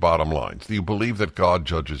 2-3 bottom lines. Do you believe that God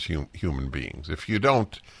judges human beings? If you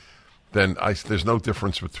don't, then there's no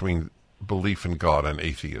difference between belief in God and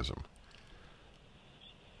atheism.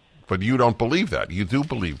 But you don't believe that. You do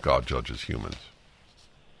believe God judges humans.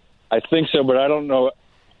 I think so, but I don't know.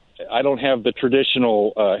 I don't have the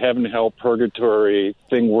traditional heaven, hell, purgatory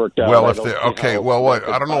thing worked out. Well,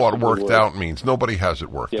 I don't know what worked out means. Nobody has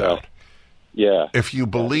it worked out. Yeah. If you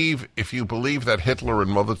believe that Hitler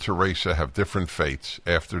and Mother Teresa have different fates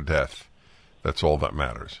after death, that's all that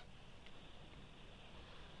matters.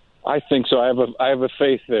 I think so. I have a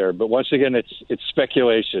faith there, but once again, it's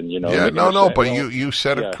speculation. Yeah, no. But you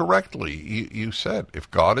said it correctly. You said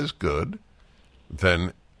if God is good,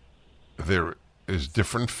 then there is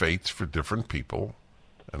different fates for different people,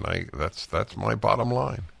 and that's my bottom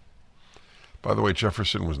line. By the way,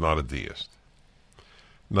 Jefferson was not a deist.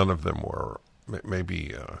 None of them were.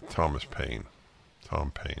 Maybe Tom Paine.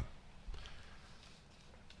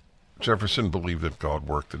 Jefferson believed that God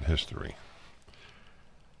worked in history.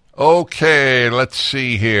 Okay, let's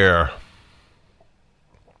see here.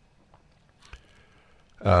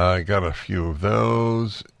 I got a few of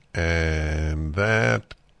those, and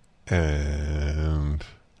that, and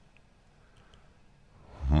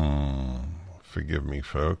forgive me,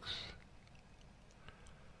 folks.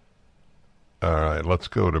 All right, let's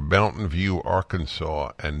go to Mountain View,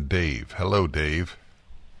 Arkansas, and Dave. Hello, Dave.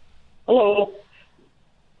 Hello.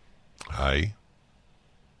 Hi.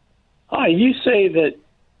 Hi, you say that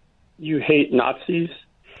you hate Nazis,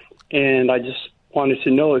 and I just wanted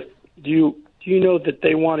to know, do you know that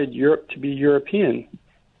they wanted Europe to be European?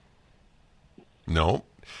 No.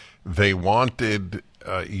 They wanted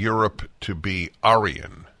Europe to be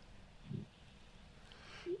Aryan.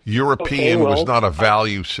 European was not a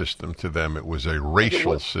value system to them. It was a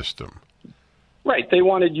racial system. Right. They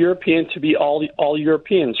wanted European to be all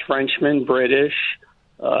Europeans, Frenchmen, British,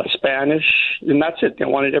 Spanish, and that's it. They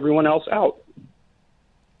wanted everyone else out.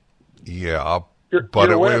 Yeah, but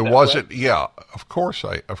it wasn't. Right? Yeah, of course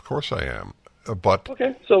I am. But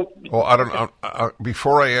okay, so well, I don't.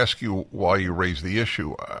 Before I ask you why you raised the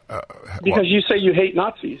issue, because you say you hate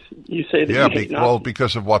Nazis. You say that you hate Nazis. Well,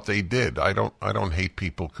 because of what they did. I don't hate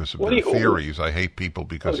people because of their theories. I hate people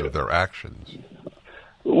because of their actions.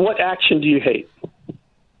 What action do you hate?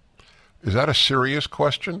 Is that a serious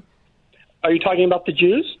question? Are you talking about the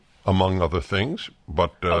Jews? Among other things,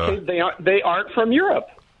 but okay, they aren't from Europe.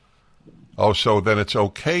 Oh, so then it's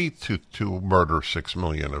okay to murder 6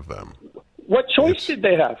 million of them. What choice did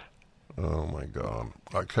they have? Oh, my God.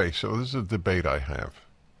 Okay, so this is a debate I have.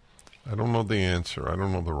 I don't know the answer. I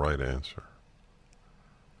don't know the right answer.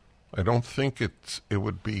 I don't think it's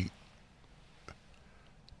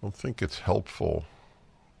helpful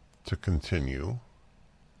to continue.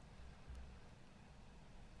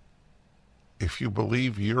 If you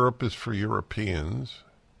believe Europe is for Europeans,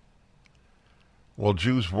 well,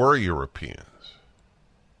 Jews were Europeans.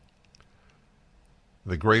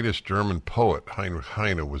 The greatest German poet, Heinrich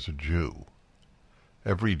Heine, was a Jew.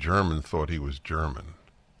 Every German thought he was German.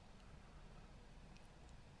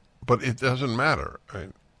 But it doesn't matter. Right?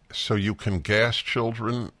 So you can gas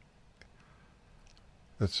children.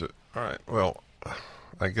 That's it. All right. Well,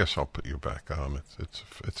 I guess I'll put you back on.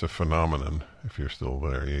 It's a phenomenon. If you're still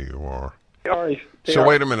there, yeah, you are. So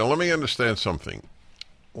wait a minute. Let me understand something.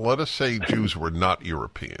 Let us say Jews were not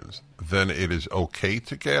Europeans. Then it is okay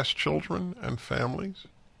to gas children and families?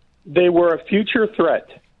 They were a future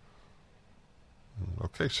threat.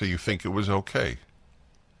 Okay, so you think it was okay?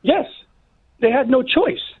 Yes. They had no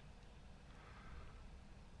choice.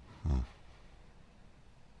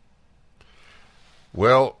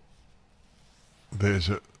 Well, there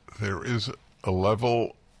is a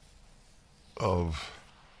level of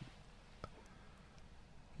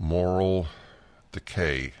moral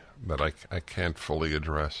decay that I can't fully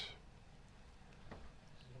address.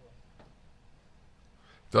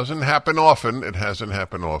 Doesn't happen often. It hasn't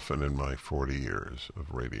happened often in my 40 years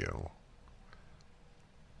of radio.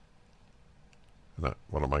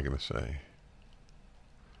 What am I going to say?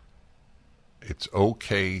 It's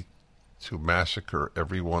okay to massacre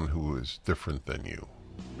everyone who is different than you.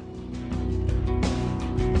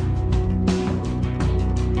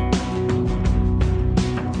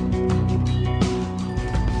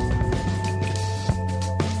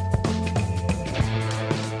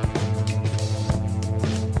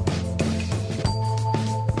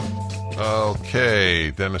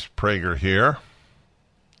 Okay, Dennis Prager here.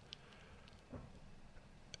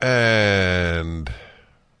 And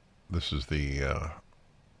this is the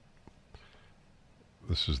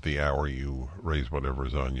hour you raise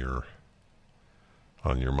whatever's on your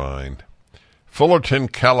mind. Fullerton,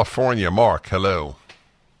 California. Mark, hello.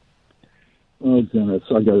 Oh, Dennis,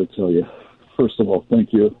 I got to tell you, first of all,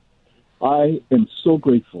 thank you. I am so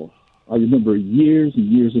grateful. I remember years and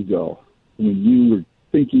years ago when you were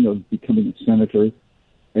thinking of becoming a senator,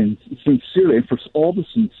 and sincerely, and for all the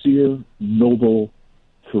sincere, noble,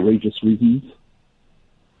 courageous reasons.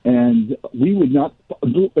 And we would not,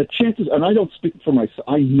 the chances, and I don't speak for myself,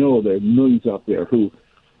 I know there are millions out there who,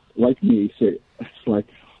 like me, say, it's like,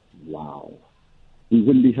 wow, we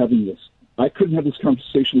wouldn't be having this. I couldn't have this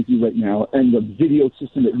conversation with you right now, and the video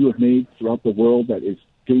system that you have made throughout the world that is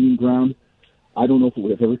gaining ground, I don't know if it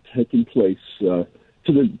would have ever taken place to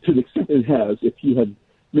the extent it has if you had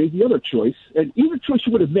made the other choice. And either choice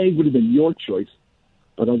you would have made would have been your choice.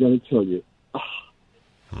 But I got to tell you,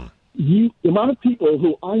 the amount of people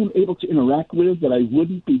who I am able to interact with that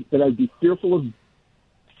I'd be fearful of.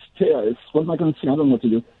 What am I going to say? I don't know what to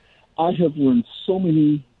do. I have learned so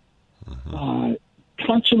many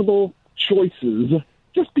conscionable choices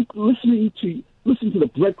just listening to the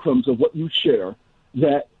breadcrumbs of what you share,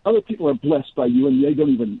 that other people are blessed by you and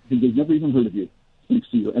they've never even heard of you, thanks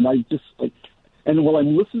to you. And I just And while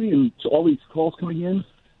I'm listening to all these calls coming in,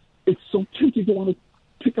 it's so tempting to want to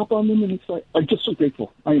pick up on them, and it's like, I'm just so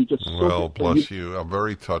grateful. I am just so Well, grateful. bless you. I'm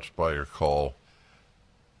very touched by your call.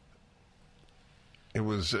 It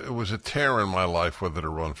was a tear in my life whether to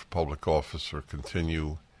run for public office or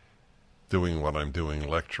continue doing what I'm doing,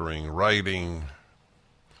 lecturing, writing,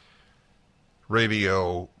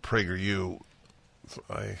 radio, PragerU.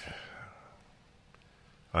 I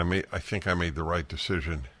think I made the right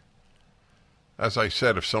decision. As I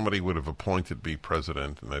said, if somebody would have appointed me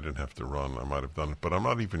president and I didn't have to run, I might have done it. But I'm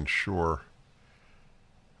not even sure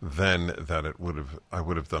then that I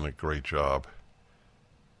would have done a great job.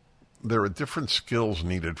 There are different skills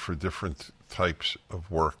needed for different types of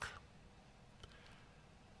work.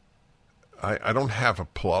 I don't have a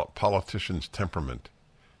politician's temperament.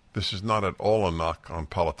 This is not at all a knock on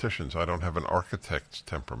politicians. I don't have an architect's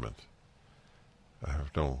temperament. I have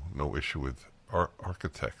no issue with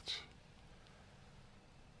architects.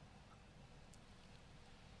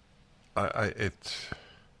 I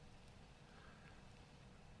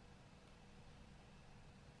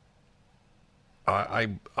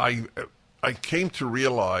came to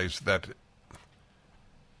realize that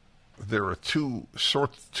there are two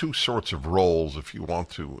sorts of roles if you want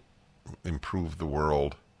to improve the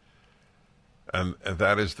world, and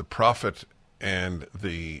that is the prophet and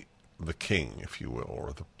the king, if you will,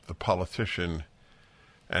 or the politician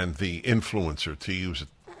and the influencer, to use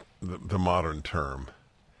the modern term.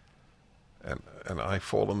 And I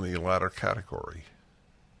fall in the latter category.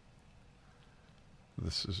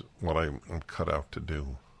 This is what I'm cut out to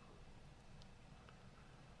do.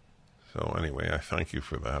 So anyway, I thank you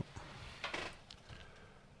for that.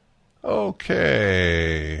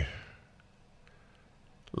 Okay.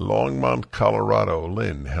 Longmont, Colorado.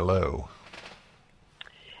 Lynn, hello.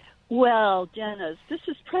 Well, Dennis, this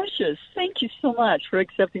is precious. Thank you so much for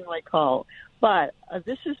accepting my call. But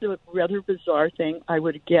this is a rather bizarre thing, I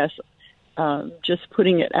would guess, just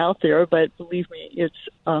putting it out there. But believe me, it's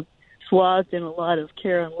swathed in a lot of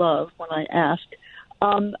care and love when I ask.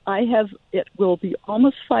 It will be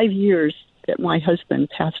almost 5 years that my husband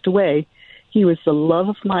passed away. He was the love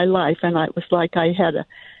of my life, and it was like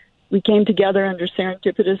we came together under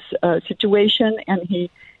serendipitous situation,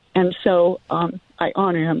 and so I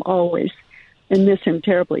honor him always and miss him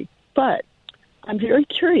terribly. But I'm very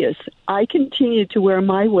curious. I continue to wear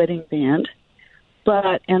my wedding band,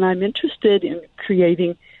 and I'm interested in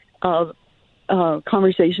creating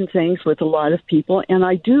conversation things with a lot of people, and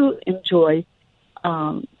I do enjoy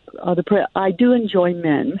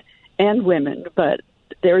men and women, but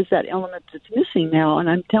there's that element that's missing now, and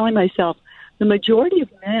I'm telling myself the majority of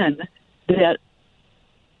men that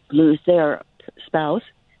lose their spouse,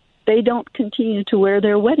 they don't continue to wear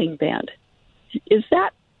their wedding band.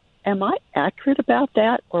 Am I accurate about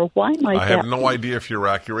that, or why might that I have no idea if you're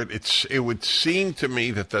accurate. It would seem to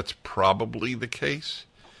me that that's probably the case,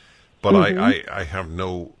 but I have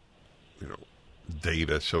no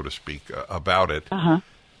data, so to speak, about it.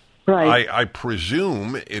 Right. I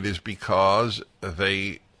presume it is because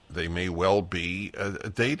they may well be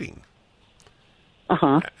dating.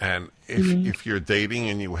 And if you're dating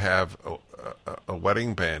and you have a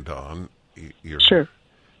wedding band on,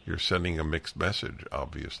 you're sending a mixed message,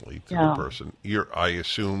 obviously, to the person. I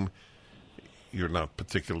assume you're not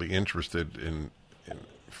particularly interested in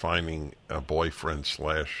finding a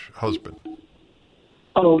boyfriend/husband.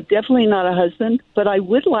 Oh, definitely not a husband, but I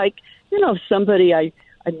would like, somebody I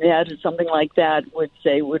met or something like that would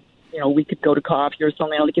say, we could go to coffee or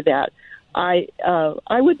something like that. I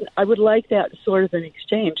would like that sort of an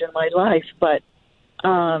exchange in my life, but.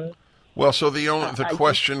 Well, so the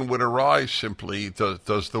question would arise simply: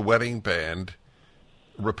 does the wedding band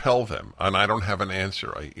repel them? And I don't have an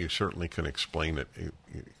answer. You certainly can explain it.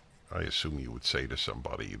 I assume you would say to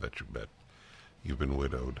somebody that you met, you've been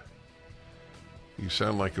widowed. You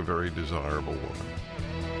sound like a very desirable woman.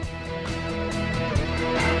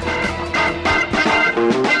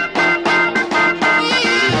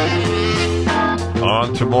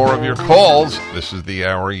 On to more of your calls. This is the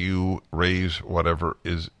hour you raise whatever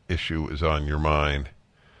issue is on your mind.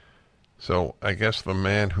 So I guess the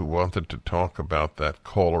man who wanted to talk about that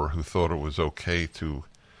caller who thought it was okay to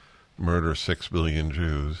murder 6 million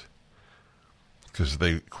Jews because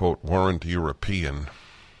they, quote, weren't European.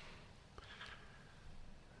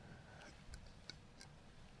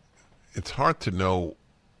 It's hard to know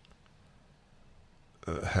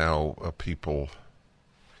how people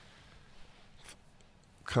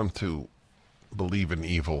come to believe in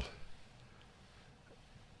evil.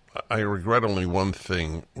 I regret only one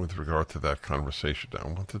thing with regard to that conversation. I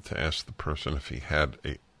wanted to ask the person if he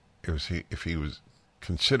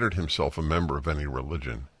considered himself a member of any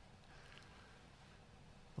religion.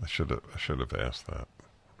 I should have asked that.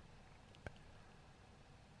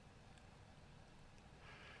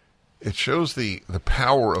 It shows the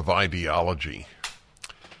power of ideology.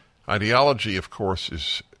 Ideology, of course,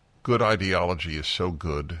 is good. Ideology is so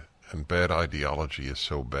good, and bad ideology is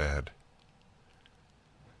so bad.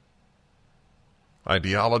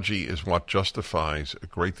 Ideology is what justifies a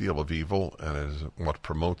great deal of evil and is what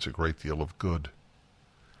promotes a great deal of good.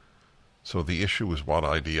 So the issue is what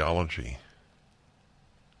ideology.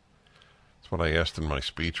 That's what I asked in my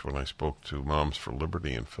speech when I spoke to Moms for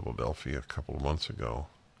Liberty in Philadelphia a couple of months ago.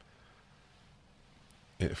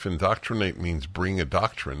 If indoctrinate means bring a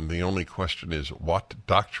doctrine, the only question is, what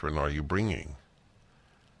doctrine are you bringing?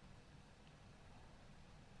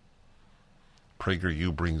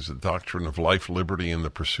 PragerU brings the doctrine of life, liberty, and the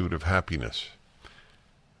pursuit of happiness.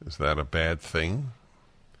 Is that a bad thing?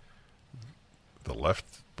 The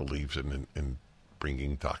left believes in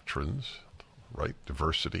bringing doctrines, right?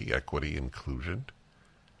 Diversity, equity, inclusion.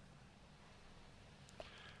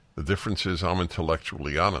 The difference is I'm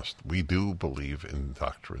intellectually honest. We do believe in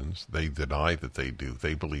doctrines. They deny that they do.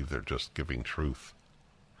 They believe they're just giving truth,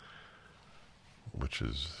 which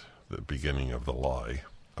is the beginning of the lie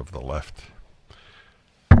of the left.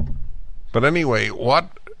 But anyway,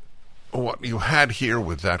 what you had here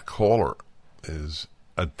with that caller is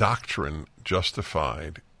a doctrine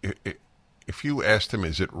justified. If you asked him,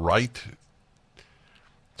 is it right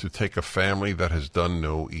to take a family that has done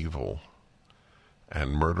no evil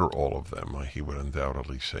and murder all of them, he would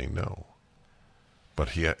undoubtedly say no.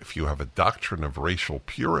 But if you have a doctrine of racial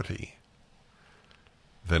purity,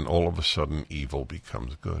 then all of a sudden evil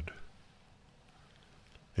becomes good.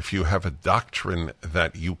 If you have a doctrine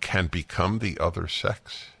that you can become the other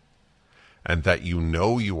sex, and that you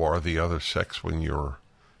know you are the other sex when you're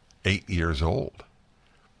 8 years old,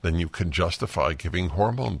 then you can justify giving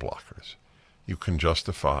hormone blockers. You can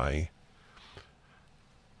justify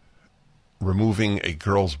removing a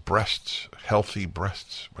girl's breasts, healthy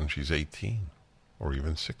breasts, when she's 18 or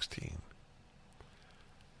even 16.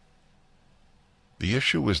 The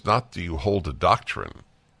issue is not, do you hold a doctrine?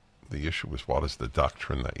 The issue is, what is the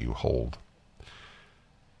doctrine that you hold?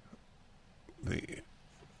 The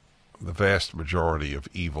vast majority of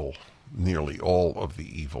evil, nearly all of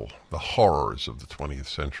the evil, the horrors of the 20th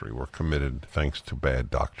century were committed thanks to bad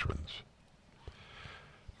doctrines.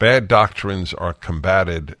 Bad doctrines are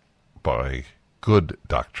combated by good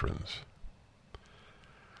doctrines.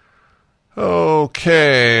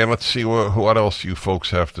 Okay, let's see what else you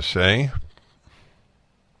folks have to say.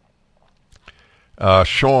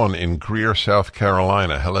 Sean in Greer, South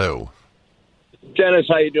Carolina. Hello. Dennis,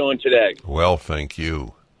 how you doing today? Well, thank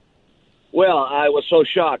you. Well, I was so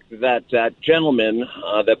shocked that that gentleman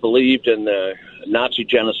that believed in the Nazi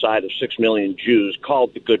genocide of 6 million Jews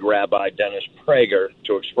called the good Rabbi Dennis Prager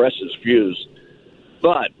to express his views.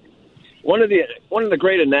 But one of the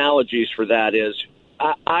great analogies for that is,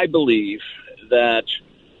 I believe that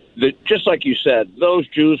just like you said, those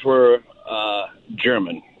Jews were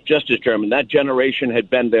German. Just as German. That generation had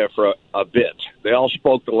been there for a bit. They all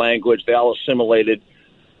spoke the language. They all assimilated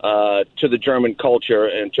to the German culture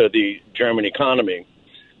and to the German economy.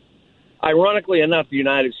 Ironically enough, the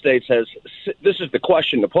United States has, this is the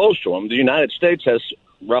question to pose to them, the United States has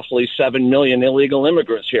roughly 7 million illegal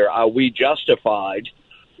immigrants here. Are we justified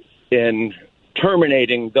in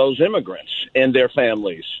terminating those immigrants and their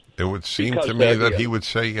families? It would seem to me that he would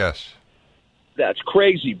say yes. That's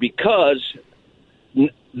crazy, because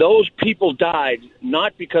those people died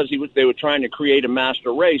not because they were trying to create a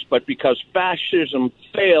master race, but because fascism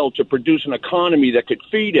failed to produce an economy that could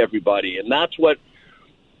feed everybody. And that's what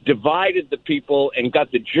divided the people and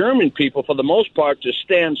got the German people, for the most part, to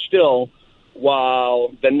stand still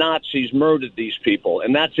while the Nazis murdered these people.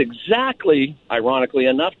 And that's exactly, ironically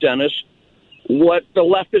enough, Dennis, what the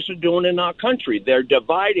leftists are doing in our country. They're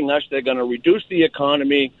dividing us. They're going to reduce the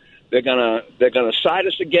economy. They're gonna side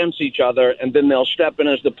us against each other, and then they'll step in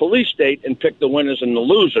as the police state and pick the winners and the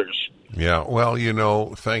losers. Yeah,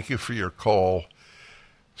 well, thank you for your call.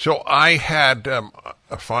 So I had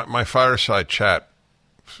my fireside chat.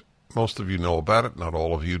 Most of you know about it. Not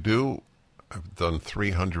all of you do. I've done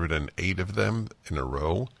 308 of them in a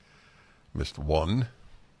row. Missed one.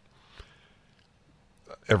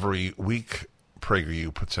 Every week,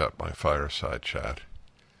 PragerU puts out my fireside chat.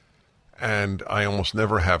 And I almost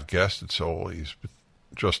never have guests. It's always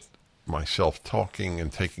just myself talking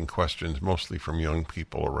and taking questions, mostly from young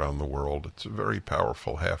people around the world. It's a very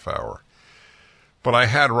powerful half hour. But I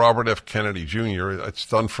had Robert F. Kennedy Jr. It's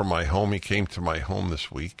done from my home. He came to my home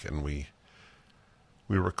this week, and we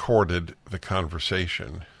we recorded the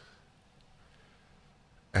conversation,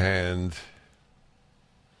 and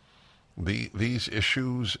these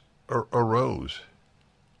issues arose.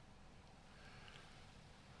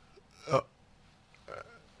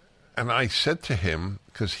 And I said to him,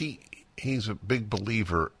 because he's a big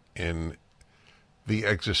believer in the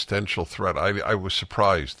existential threat. I was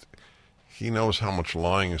surprised. He knows how much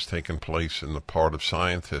lying has taken place in the part of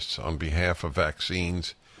scientists on behalf of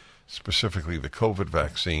vaccines, specifically the COVID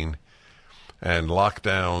vaccine, and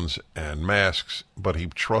lockdowns and masks, but he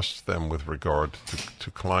trusts them with regard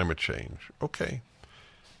to climate change. Okay.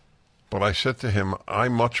 But I said to him, I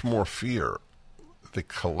much more fear the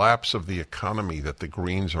collapse of the economy that the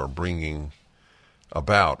Greens are bringing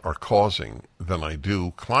about, are causing, than I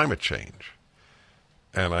do climate change.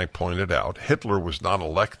 And I pointed out Hitler was not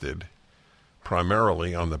elected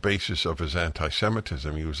primarily on the basis of his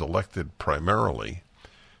anti-Semitism. He was elected primarily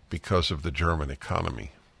because of the German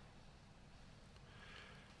economy.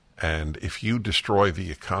 And if you destroy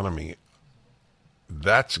the economy,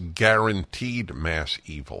 that's guaranteed mass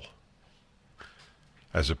evil,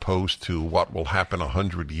 as opposed to what will happen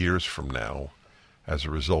 100 years from now as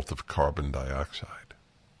a result of carbon dioxide.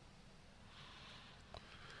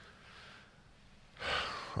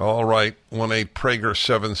 All right,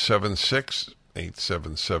 1-8-PRAGER-776,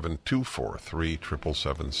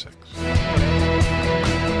 877-243-7776.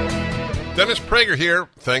 Dennis Prager here.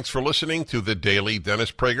 Thanks for listening to the Daily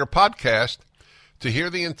Dennis Prager Podcast. To hear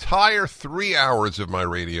the entire 3 hours of my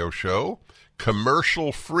radio show,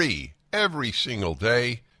 commercial-free, every single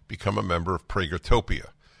day, become a member of Pragertopia.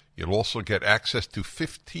 You'll also get access to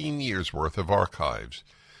 15 years' worth of archives,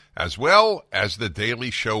 as well as the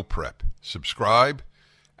daily show prep. Subscribe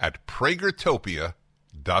at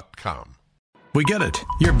Pragertopia.com. We get it.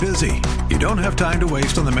 You're busy. You don't have time to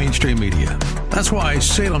waste on the mainstream media. That's why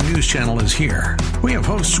Salem News Channel is here. We have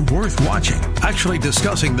hosts worth watching, actually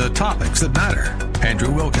discussing the topics that matter. Andrew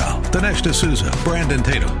Wilkow, Dinesh D'Souza, Brandon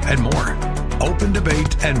Tatum, and more. Open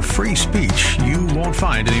debate and free speech you won't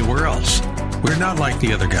find anywhere else. We're not like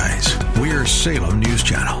the other guys. We're Salem News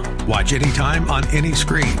Channel. Watch anytime on any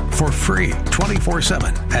screen for free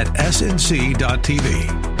 24/7 at snc.tv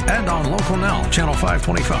and on Local Now, Channel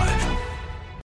 525.